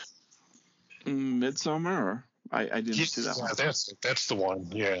old. Midsummer? I didn't see that one. That's the one.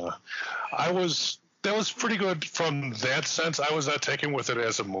 Yeah, that was pretty good from that sense. I was not taken with it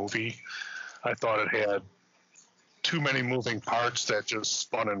as a movie. I thought it had too many moving parts that just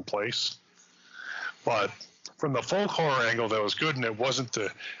spun in place. But from the folk horror angle, that was good, and it wasn't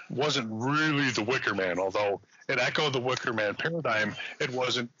really the Wicker Man. Although it echoed the Wicker Man paradigm, it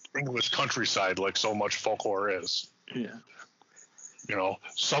wasn't English countryside like so much folk horror is. Yeah. You know,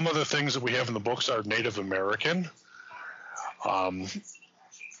 some of the things that we have in the books are Native American.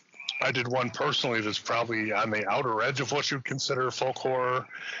 I did one personally that's probably on the outer edge of what you'd consider folk horror.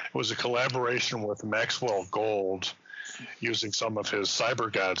 It was a collaboration with Maxwell Gold, using some of his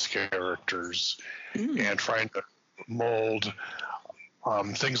Cyber Gods characters and trying to mold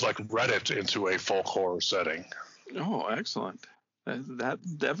things like Reddit into a folk horror setting. Oh, excellent. That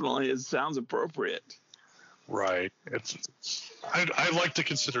definitely sounds appropriate. Right. I like to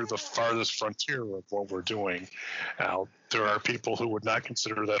consider the farthest frontier of what we're doing. Now, there are people who would not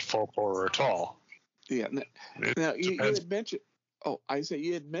consider that folk horror at all. Yeah. Now you had mentioned. Oh,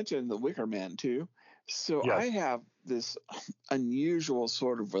 you had mentioned the Wicker Man too. So yes. I have this unusual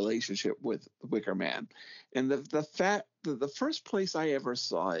sort of relationship with the Wicker Man, and the fact that the first place I ever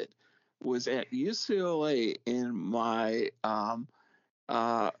saw it was at UCLA in my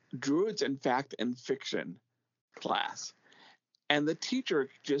Druids in Fact and Fiction class, and the teacher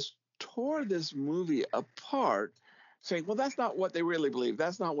just tore this movie apart, saying, well, that's not what they really believe.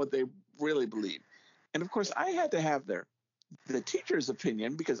 That's not what they really believe. And of course, I had to have the teacher's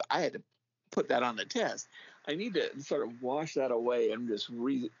opinion because I had to put that on the test. I need to sort of wash that away and just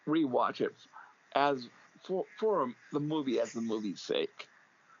rewatch it as for the movie as the movie's sake.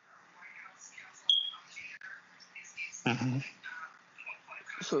 Mm-hmm.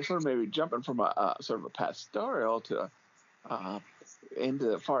 So sort of maybe jumping from a sort of a pastoral to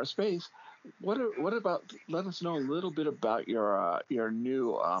into far space. What about? Let us know a little bit about your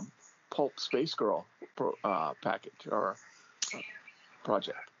new Pulp Space Girl package or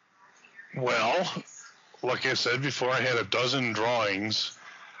project. Well, like I said before, I had a dozen drawings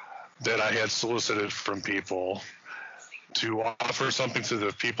that I had solicited from people to offer something to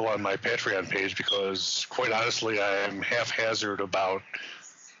the people on my Patreon page because, quite honestly, I am haphazard about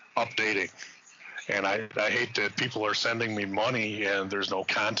updating. And I hate that people are sending me money and there's no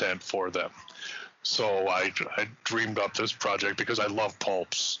content for them. So I dreamed up this project because I love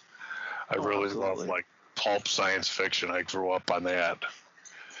pulps. I really love like pulp science fiction. I grew up on that.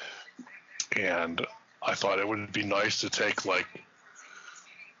 And I thought it would be nice to take like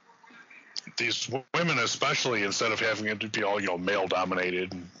these women, especially, instead of having it to be all, male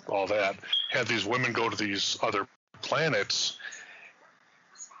dominated and all that, have these women go to these other planets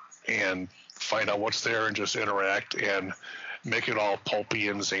and find out what's there and just interact and make it all pulpy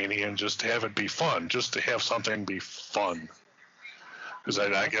and zany and just have it be fun, just to have something be fun. Because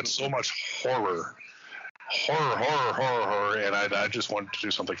I get so much horror, and I just wanted to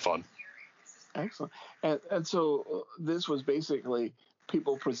do something fun. Excellent. And so this was basically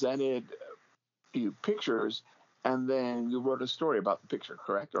people presented you pictures, and then you wrote a story about the picture,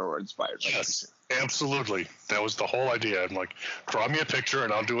 correct? Or inspired by Yes, the picture? Absolutely. That was the whole idea. I'm like, draw me a picture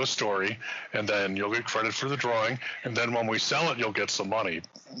and I'll do a story, and then you'll get credit for the drawing, and then when we sell it, you'll get some money.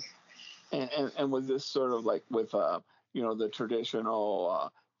 And was this sort of like with, the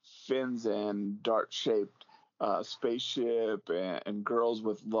traditional fins and dart-shaped spaceship and girls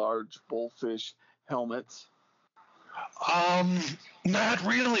with large bullfish helmets? Not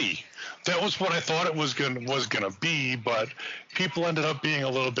really. That was what I thought it was gonna be, but people ended up being a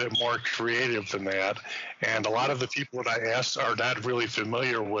little bit more creative than that. And a lot of the people that I asked are not really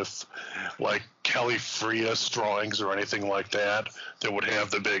familiar with like Kelly Frias drawings or anything like that would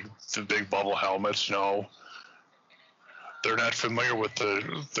have the big bubble helmets. No, they're not familiar with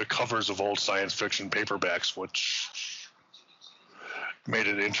the covers of old science fiction paperbacks, which made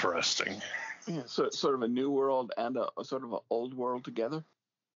it interesting. Yeah, so it's sort of a new world and a sort of an old world together?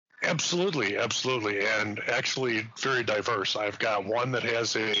 Absolutely, and actually very diverse. I've got one that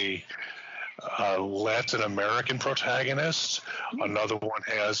has a Latin American protagonist. Another one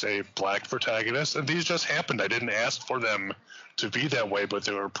has a black protagonist, and these just happened. I didn't ask for them to be that way, but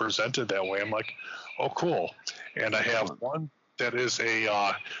they were presented that way. I'm like, oh, cool. And I have one that is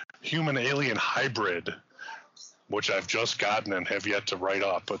a human-alien hybrid which I've just gotten and have yet to write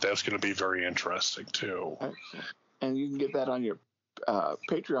up, but that's going to be very interesting too. Excellent. And you can get that on your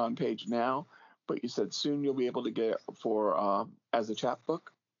Patreon page now, but you said soon you'll be able to get it for as a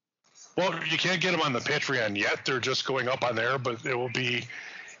chapbook? Well, you can't get them on the Patreon yet. They're just going up on there, but it will be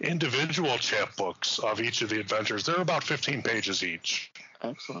individual chapbooks of each of the adventures. They're about 15 pages each.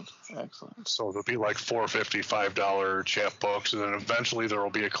 Excellent. So there'll be like $4.50, $5 chapbooks, and then eventually there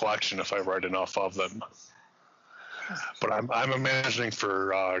will be a collection if I write enough of them. But I'm imagining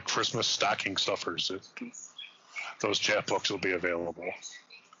for Christmas stocking stuffers, those chapbooks will be available.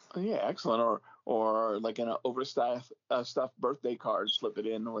 Yeah, excellent. Or like an overstuffed birthday card, slip it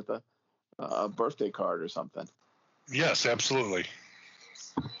in with a birthday card or something. Yes, absolutely.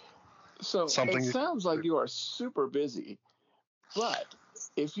 So it sounds like you are super busy, but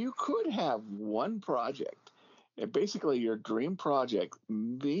if you could have one project, basically your dream project,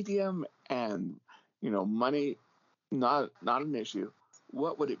 medium and money not an issue,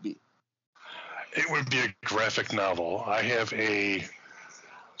 what would it be? It would be a graphic novel. I have a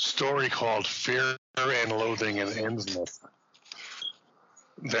story called Fear and Loathing in Innsmouth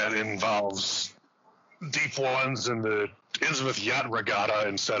that involves deep ones in the Innsmouth Yacht Regatta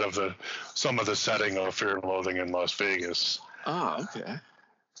instead of some of the setting of Fear and Loathing in Las Vegas. Ah, okay.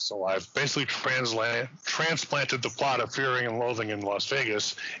 So I've basically transplanted the plot of Fear and Loathing in Las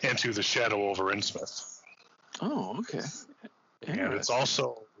Vegas into The Shadow over Innsmouth. Oh, okay. And it's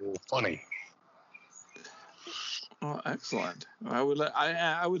also funny. Oh, excellent! I would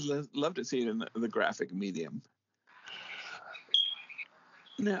love to see it in the graphic medium.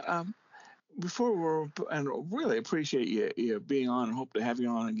 Now, and really appreciate you being on, and hope to have you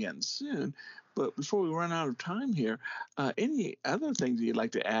on again soon. But before we run out of time here, any other things that you'd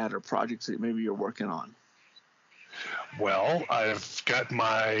like to add or projects that maybe you're working on? Well, I've got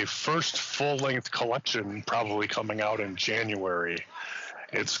my first full-length collection probably coming out in January.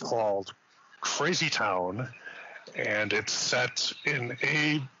 It's called Crazy Town, and it's set in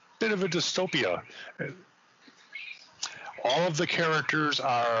a bit of a dystopia. All of the characters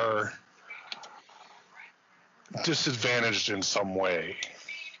are disadvantaged in some way,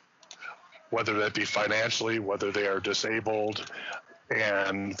 whether that be financially, whether they are disabled,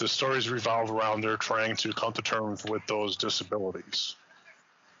 and the stories revolve around their trying to come to terms with those disabilities.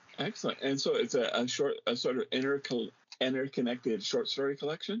 Excellent. And so it's a sort of interconnected short story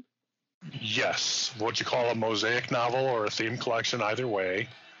collection? Yes, what you call a mosaic novel or a theme collection, either way.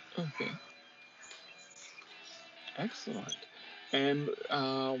 Okay. Excellent. And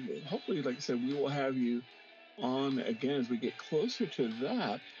hopefully, like I said, we will have you on again as we get closer to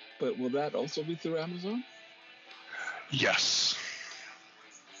that. But will that also be through Amazon? Yes.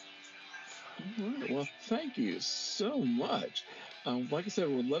 All right. Well, thank you so much. Like I said,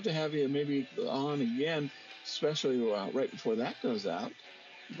 we'd love to have you maybe on again, especially right before that goes out.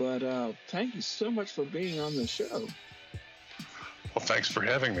 But thank you so much for being on the show. Well, thanks for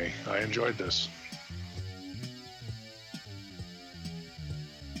having me. I enjoyed this.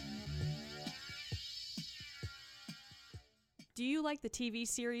 Do you like the TV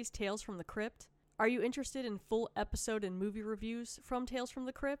series Tales from the Crypt? Are you interested in full episode and movie reviews from Tales from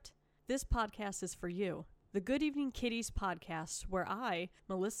the Crypt? This podcast is for you. The Good Evening Kitties podcast, where I,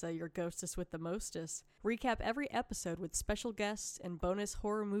 Melissa, your ghostess with the mostess, recap every episode with special guests and bonus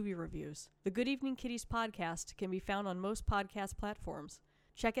horror movie reviews. The Good Evening Kitties podcast can be found on most podcast platforms.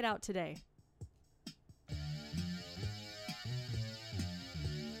 Check it out today.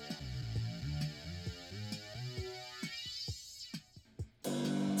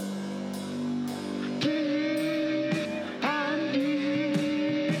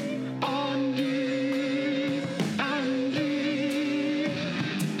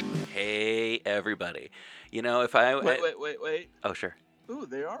 Everybody, if I wait. Oh, sure. Ooh,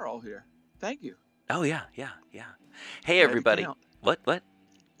 they are all here. Thank you. Oh, yeah. Hey, everybody. What?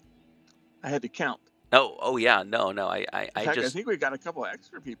 I had to count. Oh, yeah. No. I think we got a couple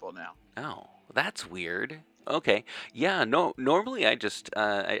extra people now. Oh, that's weird. Okay. Yeah. No. Normally, I just,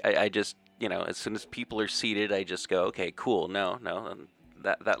 I just, as soon as people are seated, I just go, okay, cool. No.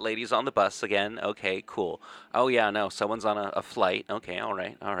 That lady's on the bus again. Okay, cool. Oh, yeah. No. Someone's on a flight. Okay. All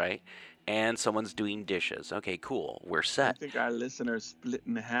right. And someone's doing dishes. Okay, cool. We're set. I think our listeners split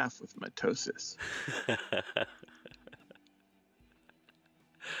in half with mitosis.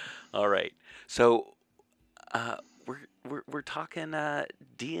 All right. So, we're talking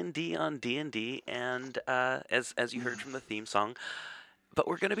D&D on D&D, and as you heard from the theme song, but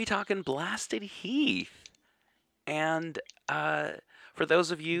we're going to be talking Blasted Heath. And for those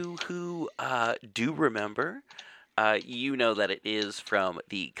of you who do remember, you know that it is from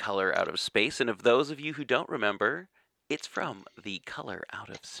The Color Out of Space. And of those of you who don't remember, it's from The Color Out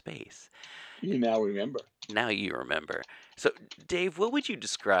of Space. You now remember. Now you remember. So, Dave, what would you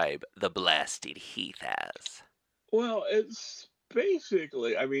describe the Blasted Heath as? Well, it's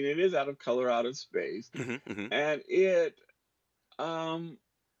basically, I mean, it is out of color, out of space, and it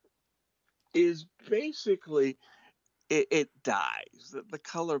is basically it dies. The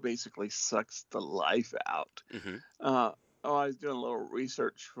color basically sucks the life out. I was doing a little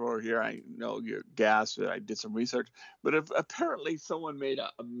research for here. I know you're gassed. I did some research, but apparently someone made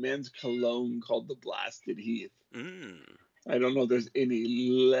a men's cologne called the Blasted Heath. I don't know if there's any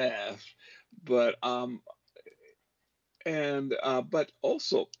left, but but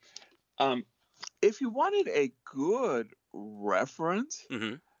also, if you wanted a good reference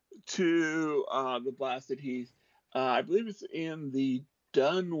to the Blasted Heath, I believe it's in the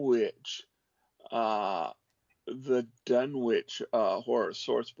Dunwich, horror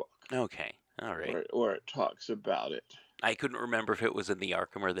source book. Okay, all right. Where it talks about it. I couldn't remember if it was in the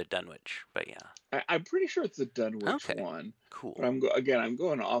Arkham or the Dunwich, but yeah. I'm pretty sure it's the Dunwich one. Cool. But I'm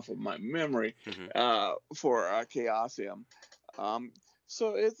going off of my memory for Chaosium.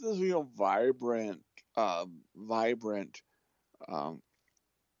 So it's this vibrant,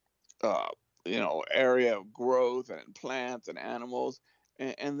 area of growth and plants and animals,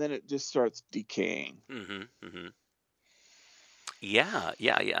 and then it just starts decaying. Yeah.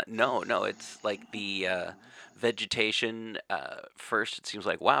 No, it's like the vegetation. First, it seems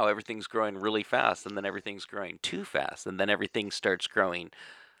like, wow, everything's growing really fast, and then everything's growing too fast, and then everything starts growing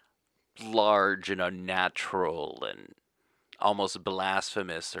large and unnatural and almost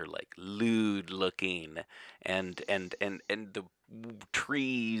blasphemous or like lewd looking, and the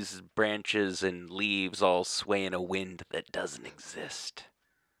trees, branches, and leaves all sway in a wind that doesn't exist.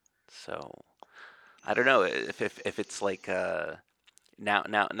 So I don't know if it's like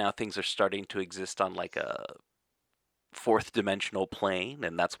now things are starting to exist on like a fourth dimensional plane,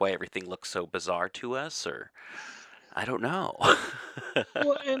 and that's why everything looks so bizarre to us, or I don't know.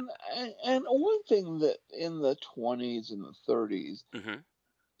 Well, and one thing that in the 20s and the 30s,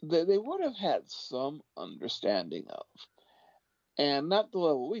 they would have had some understanding of, and not the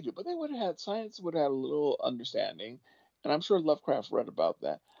level we do, but they would have had, science would have had a little understanding, and I'm sure Lovecraft read about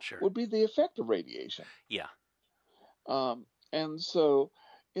that. Sure. Would be the effect of radiation. Yeah. And so,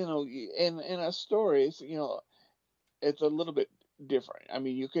 in a story, it's a little bit different. I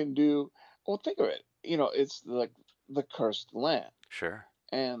mean, you can do, well, think of it. It's like the cursed land. Sure.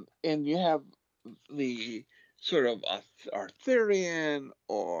 And you have the sort of Arthurian,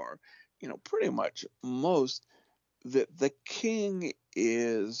 or pretty much most that the king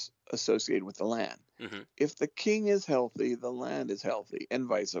is associated with the land. If the king is healthy, the land is healthy, and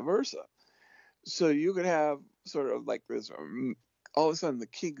vice versa. So you could have sort of like this. All of a sudden, the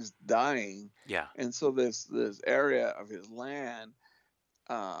king's dying. Yeah. And so this area of his land,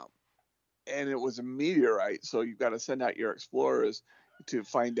 and it was a meteorite. So you've got to send out your explorers to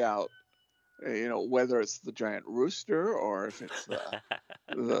find out, whether it's the giant rooster or if it's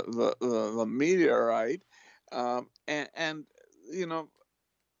the meteorite, and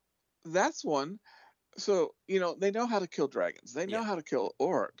that's one. So they know how to kill dragons. They know how to kill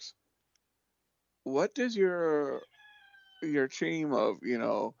orcs. What does your team of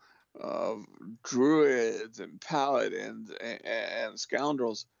of druids and paladins and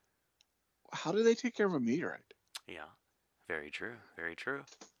scoundrels, how do they take care of a meteorite? Yeah, very true. Very true.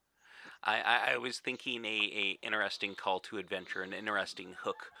 I was thinking a interesting call to adventure, an interesting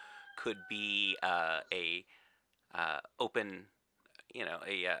hook could be a open,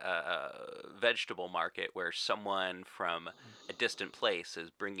 a vegetable market where someone from a distant place is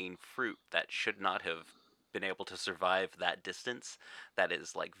bringing fruit that should not have been able to survive that distance, that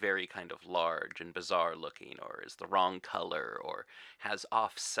is like very kind of large and bizarre looking, or is the wrong color, or has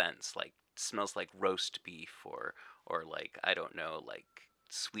off scents, like smells like roast beef, or like, I don't know, like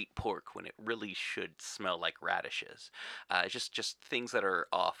sweet pork when it really should smell like radishes. Just things that are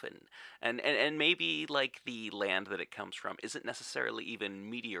off, and maybe like the land that it comes from isn't necessarily even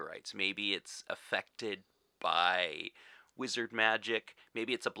meteorites. Maybe it's affected by wizard magic.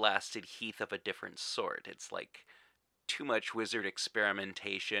 Maybe it's a blasted heath of a different sort. It's like too much wizard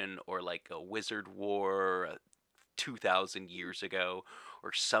experimentation, or like a wizard war 2,000 years ago,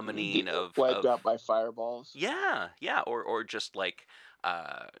 or summoning of wiped out by fireballs. Yeah, or just like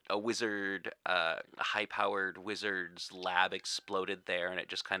a wizard, a high-powered wizard's lab exploded there, and it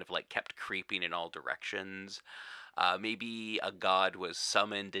just kind of like kept creeping in all directions. Maybe a god was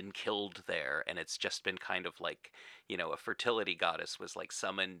summoned and killed there, and it's just been kind of like, a fertility goddess was like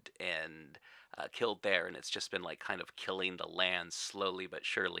summoned and killed there, and it's just been like kind of killing the land slowly but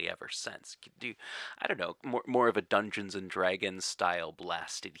surely ever since. I don't know, more of a Dungeons and Dragons style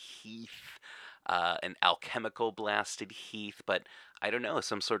blasted heath, an alchemical blasted heath, but I don't know,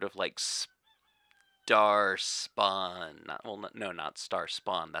 some sort of like star spawn. Not star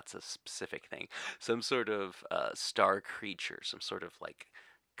spawn. That's a specific thing. Some sort of star creature. Some sort of like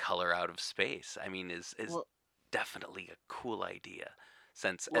color out of space. I mean, is Well, definitely a cool idea.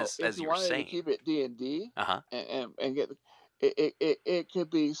 Since well, if as you you were wanted to saying, keep it D&D uh-huh. and get it could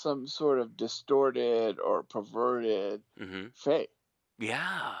be some sort of distorted or perverted Mm-hmm. fae.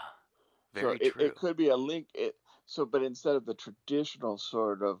 Yeah. So Very it true. could be a link. But instead of the traditional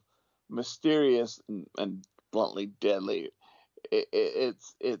sort of mysterious and bluntly deadly,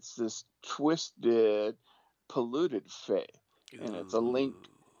 it's this twisted, polluted fae, and it's a link.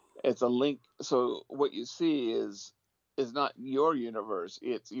 Ooh. It's a link. So what you see is not your universe.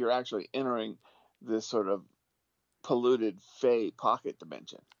 It's you're actually entering this sort of polluted fae pocket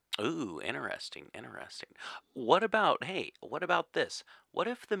dimension. Ooh, interesting, interesting. What about this? What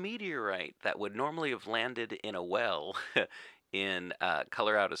if the meteorite that would normally have landed in a well in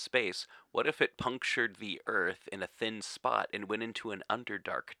Color Out of Space, what if it punctured the Earth in a thin spot and went into an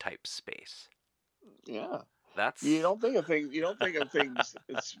Underdark type space? Yeah. You That's, don't think of things. You don't think of things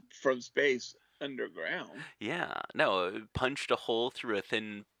from space underground. yeah, no, it punched a hole through a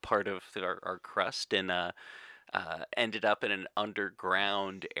thin part of our crust and ended up in an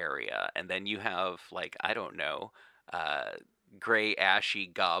underground area, and then you have like I don't know, uh, gray ashy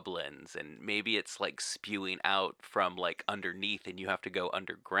goblins, and maybe it's like spewing out from like underneath, and you have to go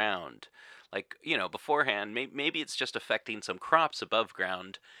underground. Like beforehand, maybe it's just affecting some crops above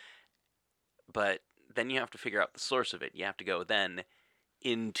ground, but then you have to figure out the source of it. You have to go then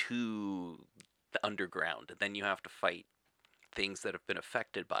into the underground, and then you have to fight things that have been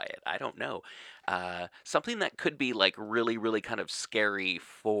affected by it. I don't know. Something that could be like really, really kind of scary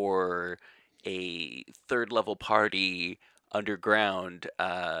for a third level party underground.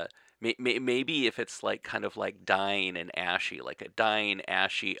 Maybe if it's like kind of like dying and ashy, like a dying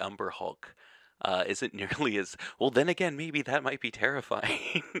ashy Umber Hulk. Isn't nearly as well. Then again, maybe that might be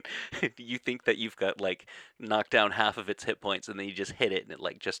terrifying. You think that you've got like knocked down half of its hit points, and then you just hit it, and it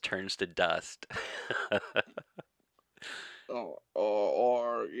like just turns to dust.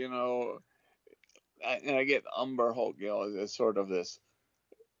 Or and I get Umber Hulk, as sort of this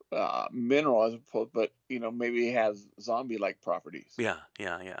mineral as opposed, but maybe it has zombie-like properties Yeah,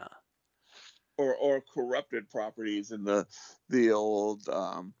 yeah, yeah. or corrupted properties in the old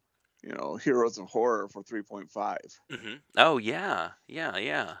Heroes of Horror for 3.5. Mm-hmm. Oh yeah, yeah,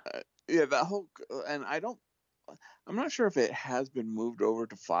 yeah, Yeah, that whole and I'm not sure if it has been moved over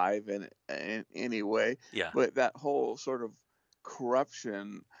to 5 in any way, yeah, but that whole sort of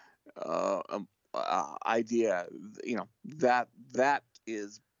corruption idea, that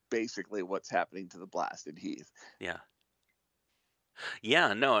is basically what's happening to the blasted heath. yeah,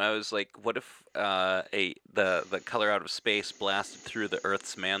 yeah. No, I was like, what if the Color Out of Space blasted through the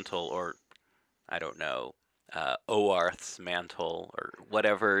Earth's mantle, or I don't know, Oarth's mantle, or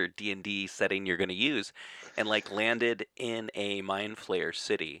whatever D&D setting you're gonna use, and like landed in a Mind Flayer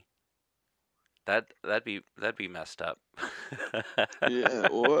city. That'd be messed up. Yeah, it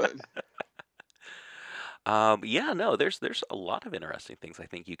would. Yeah, no, there's a lot of interesting things I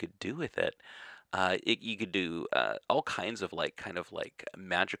think you could do with it. You could do all kinds of like kind of like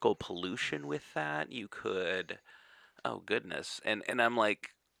magical pollution with that. You could, oh goodness, and I'm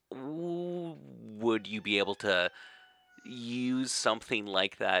like, would you be able to use something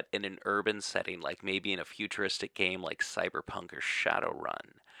like that in an urban setting, like maybe in a futuristic game like Cyberpunk or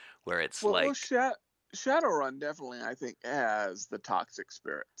Shadowrun, where it's Well, like, Shadowrun definitely, I think, has the toxic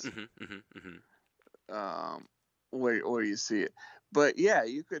spirits, hmm hmm hmm where you see it. But yeah,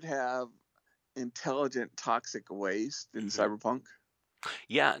 you could have intelligent toxic waste in hmm Cyberpunk.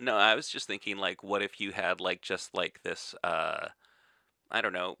 yeah, no, I was just thinking like, what if you had like just like this, I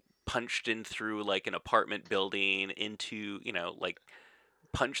don't know, punched in through like an apartment building into, like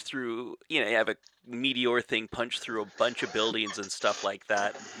punch through, you have a meteor thing punch through a bunch of buildings and stuff like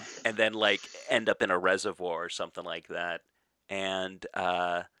that, and then like end up in a reservoir or something like that, and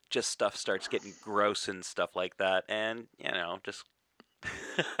just stuff starts getting gross and stuff like that, and just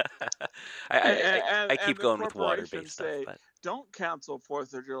And, I and keep the going with water based corporations stuff, say, but don't cancel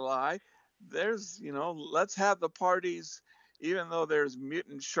 4th of July. Let's have the parties, even though there's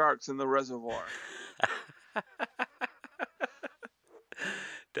mutant sharks in the reservoir.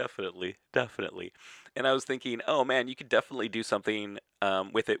 Definitely, definitely. And I was thinking, oh man, you could definitely do something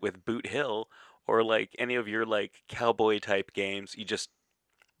with it with Boot Hill or like any of your like cowboy type games. You just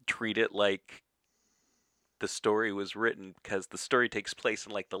treat it like the story was written because the story takes place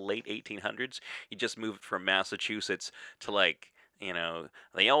in like the late 1800s. You just moved from Massachusetts to like,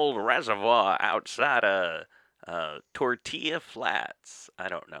 the old reservoir outside of Tortilla Flats. I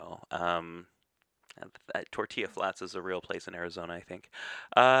don't know. Tortilla Flats is a real place in Arizona, I think.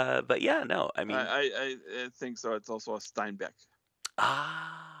 But yeah, no, I mean, I think so. It's also a Steinbeck.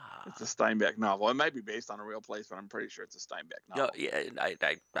 ah, It's a Steinbeck novel. It might be based on a real place, but I'm pretty sure it's a Steinbeck no, novel. yeah,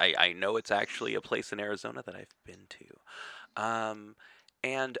 I know it's actually a place in Arizona that I've been to.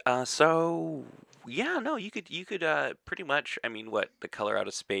 And so yeah, no, you could pretty much, I mean, what the color out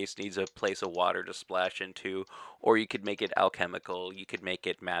of space needs a place of water to splash into, or you could make it alchemical, you could make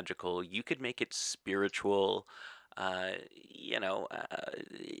it magical, you could make it spiritual.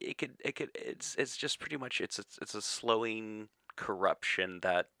 It's just pretty much it's a slowing corruption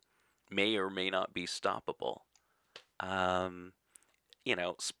that may or may not be stoppable. Um,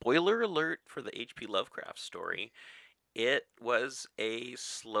 Spoiler alert for the H.P. Lovecraft story. It was a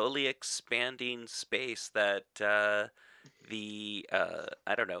slowly expanding space that the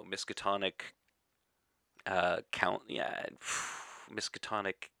I don't know, Miskatonic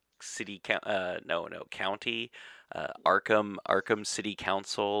Miskatonic City County, Arkham City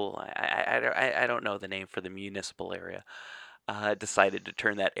Council. I don't know the name for the municipal area. Decided to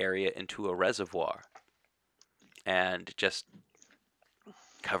turn that area into a reservoir and just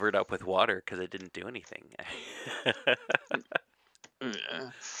cover it up with water because it didn't do anything. Yeah.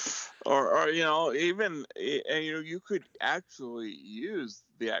 Or even you could actually use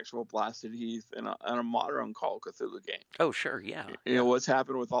the actual blasted heath in a modern Call of Cthulhu game. Oh sure, yeah, What's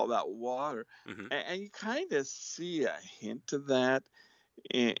happened with all that water, hmm and you kind of see a hint of that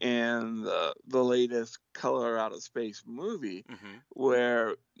in the latest Color Out of Space movie, hmm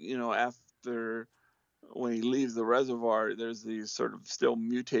where after when he leaves the reservoir, there's these sort of still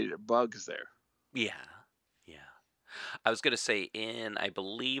mutated bugs there. Yeah, yeah. I was gonna say I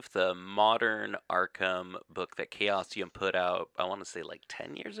believe the modern Arkham book that Chaosium put out. I want to say like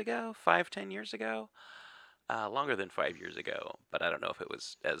 10 years ago, 5, 10 years ago, longer than 5 years ago, but I don't know if it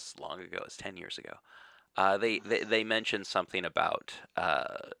was as long ago as 10 years ago. They mentioned something about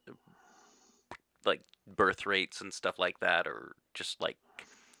like birth rates and stuff like that, or just like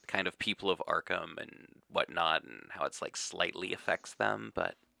kind of people of Arkham and whatnot, and how it's like slightly affects them.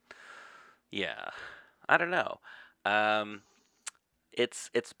 But yeah, I don't know. Um, it's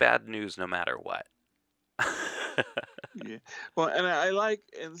bad news no matter what. Yeah. Well, and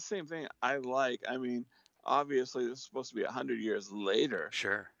the same thing. I mean, obviously, this is supposed to be 100 years later.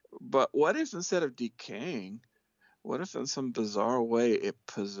 Sure. But what if instead of decaying, what if in some bizarre way it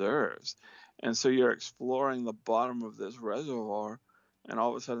preserves? And so you're exploring the bottom of this reservoir, and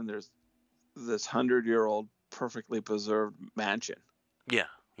all of a sudden there's this 100-year-old perfectly preserved mansion. Yeah.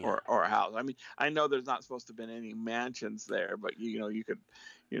 Yeah. Or house. I mean, I know there's not supposed to have been any mansions there, but you could,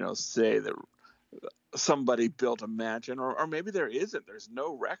 say that somebody built a mansion, or maybe there isn't. There's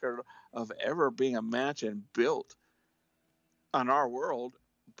no record of ever being a mansion built on our world,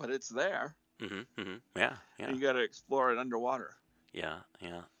 but it's there. Yeah. Yeah. And you got to explore it underwater. Yeah.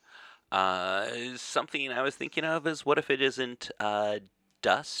 Yeah. Something I was thinking of is what if it isn't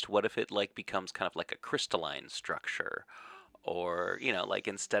dust? What if it like becomes kind of like a crystalline structure? Or like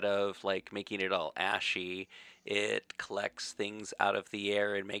instead of like making it all ashy, it collects things out of the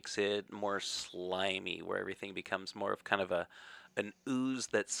air and makes it more slimy, where everything becomes more of kind of an ooze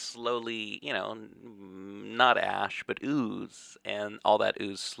that slowly, not ash but ooze, and all that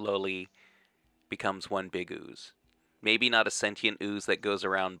ooze slowly becomes one big ooze. Maybe not a sentient ooze that goes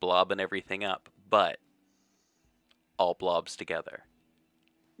around blobbing everything up, but all blobs together.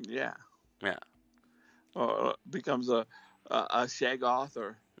 Yeah. Yeah. Or becomes a Shaggoth,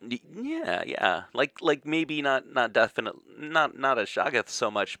 or Yeah. Like maybe not definite, not a Shoggoth so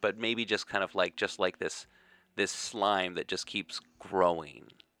much, but maybe just kind of like this slime that just keeps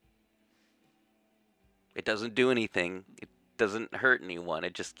growing. It doesn't do anything. It doesn't hurt anyone.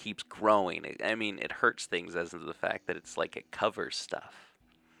 It just keeps growing. I mean, it hurts things as in the fact that it's like it covers stuff,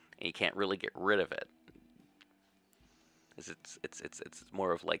 and you can't really get rid of it. It's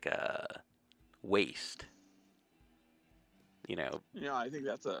more of like a waste. I think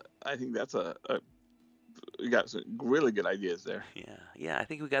that's a some really good ideas there. Yeah, I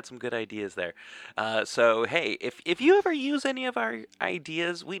think we got some good ideas there. So hey, if you ever use any of our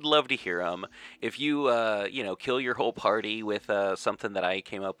ideas, we'd love to hear them. If you kill your whole party with something that I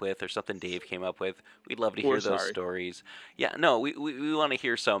came up with or something Dave came up with, we'd love to hear those stories. Yeah, no, we want to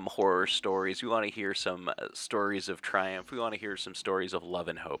hear some horror stories. We want to hear some stories of triumph. We want to hear some stories of love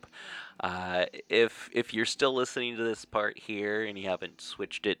and hope. If you're still listening to this part here and you haven't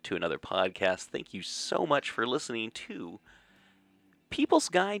switched it to another podcast, thank you so much for listening to People's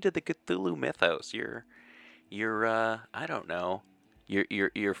Guide to the Cthulhu Mythos. You're I don't know,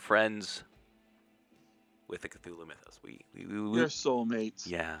 you're friends with the Cthulhu Mythos. You're soulmates.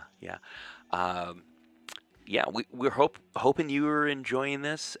 Yeah, we're hoping you are enjoying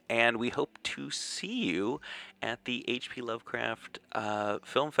this, and we hope to see you at the H.P. Lovecraft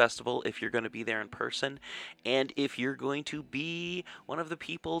Film Festival if you're going to be there in person, and if you're going to be one of the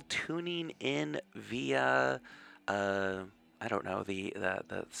people tuning in via I don't know, the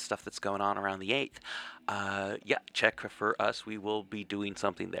stuff that's going on around the 8th. Check for us. We will be doing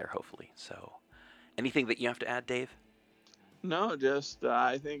something there, hopefully. So, anything that you have to add, Dave? No, just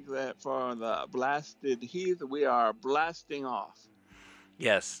I think that for the blasted heath, we are blasting off.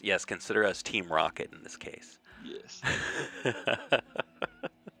 Yes, consider us Team Rocket in this case. Yes.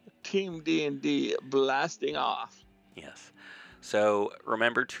 Team D&D blasting off. Yes. So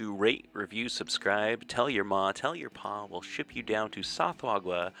remember to rate, review, subscribe, tell your ma, tell your pa. We'll ship you down to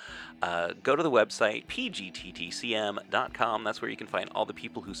Sothwagwa. Go to the website, pgttcm.com. That's where you can find all the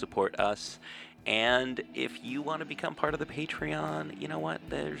people who support us. And if you want to become part of the Patreon, you know what?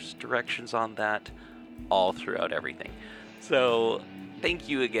 There's directions on that all throughout everything. So thank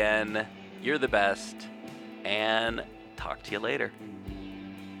you again. You're the best. And talk to you later.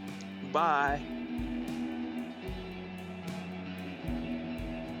 Bye.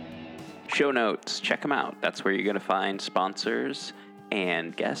 Show notes, check them out. That's where you're going to find sponsors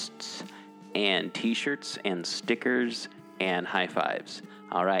and guests and t-shirts and stickers and high fives.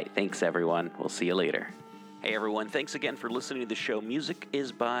 All right, thanks everyone. We'll see you later. Hey everyone, thanks again for listening to the show. Music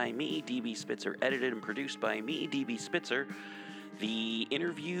is by me, DB Spitzer, edited and produced by me, DB Spitzer. The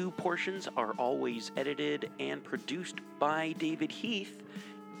interview portions are always edited and produced by David Heath.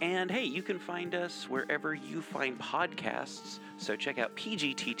 And hey, you can find us wherever you find podcasts, so check out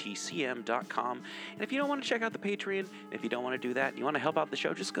pgttcm.com. And if you don't want to check out the Patreon, if you don't want to do that, and you want to help out the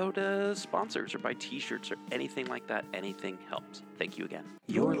show, just go to sponsors or buy t-shirts or anything like that. Anything helps. Thank you again.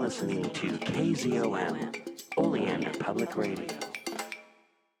 You're listening to KZOM, Oleander Public Radio.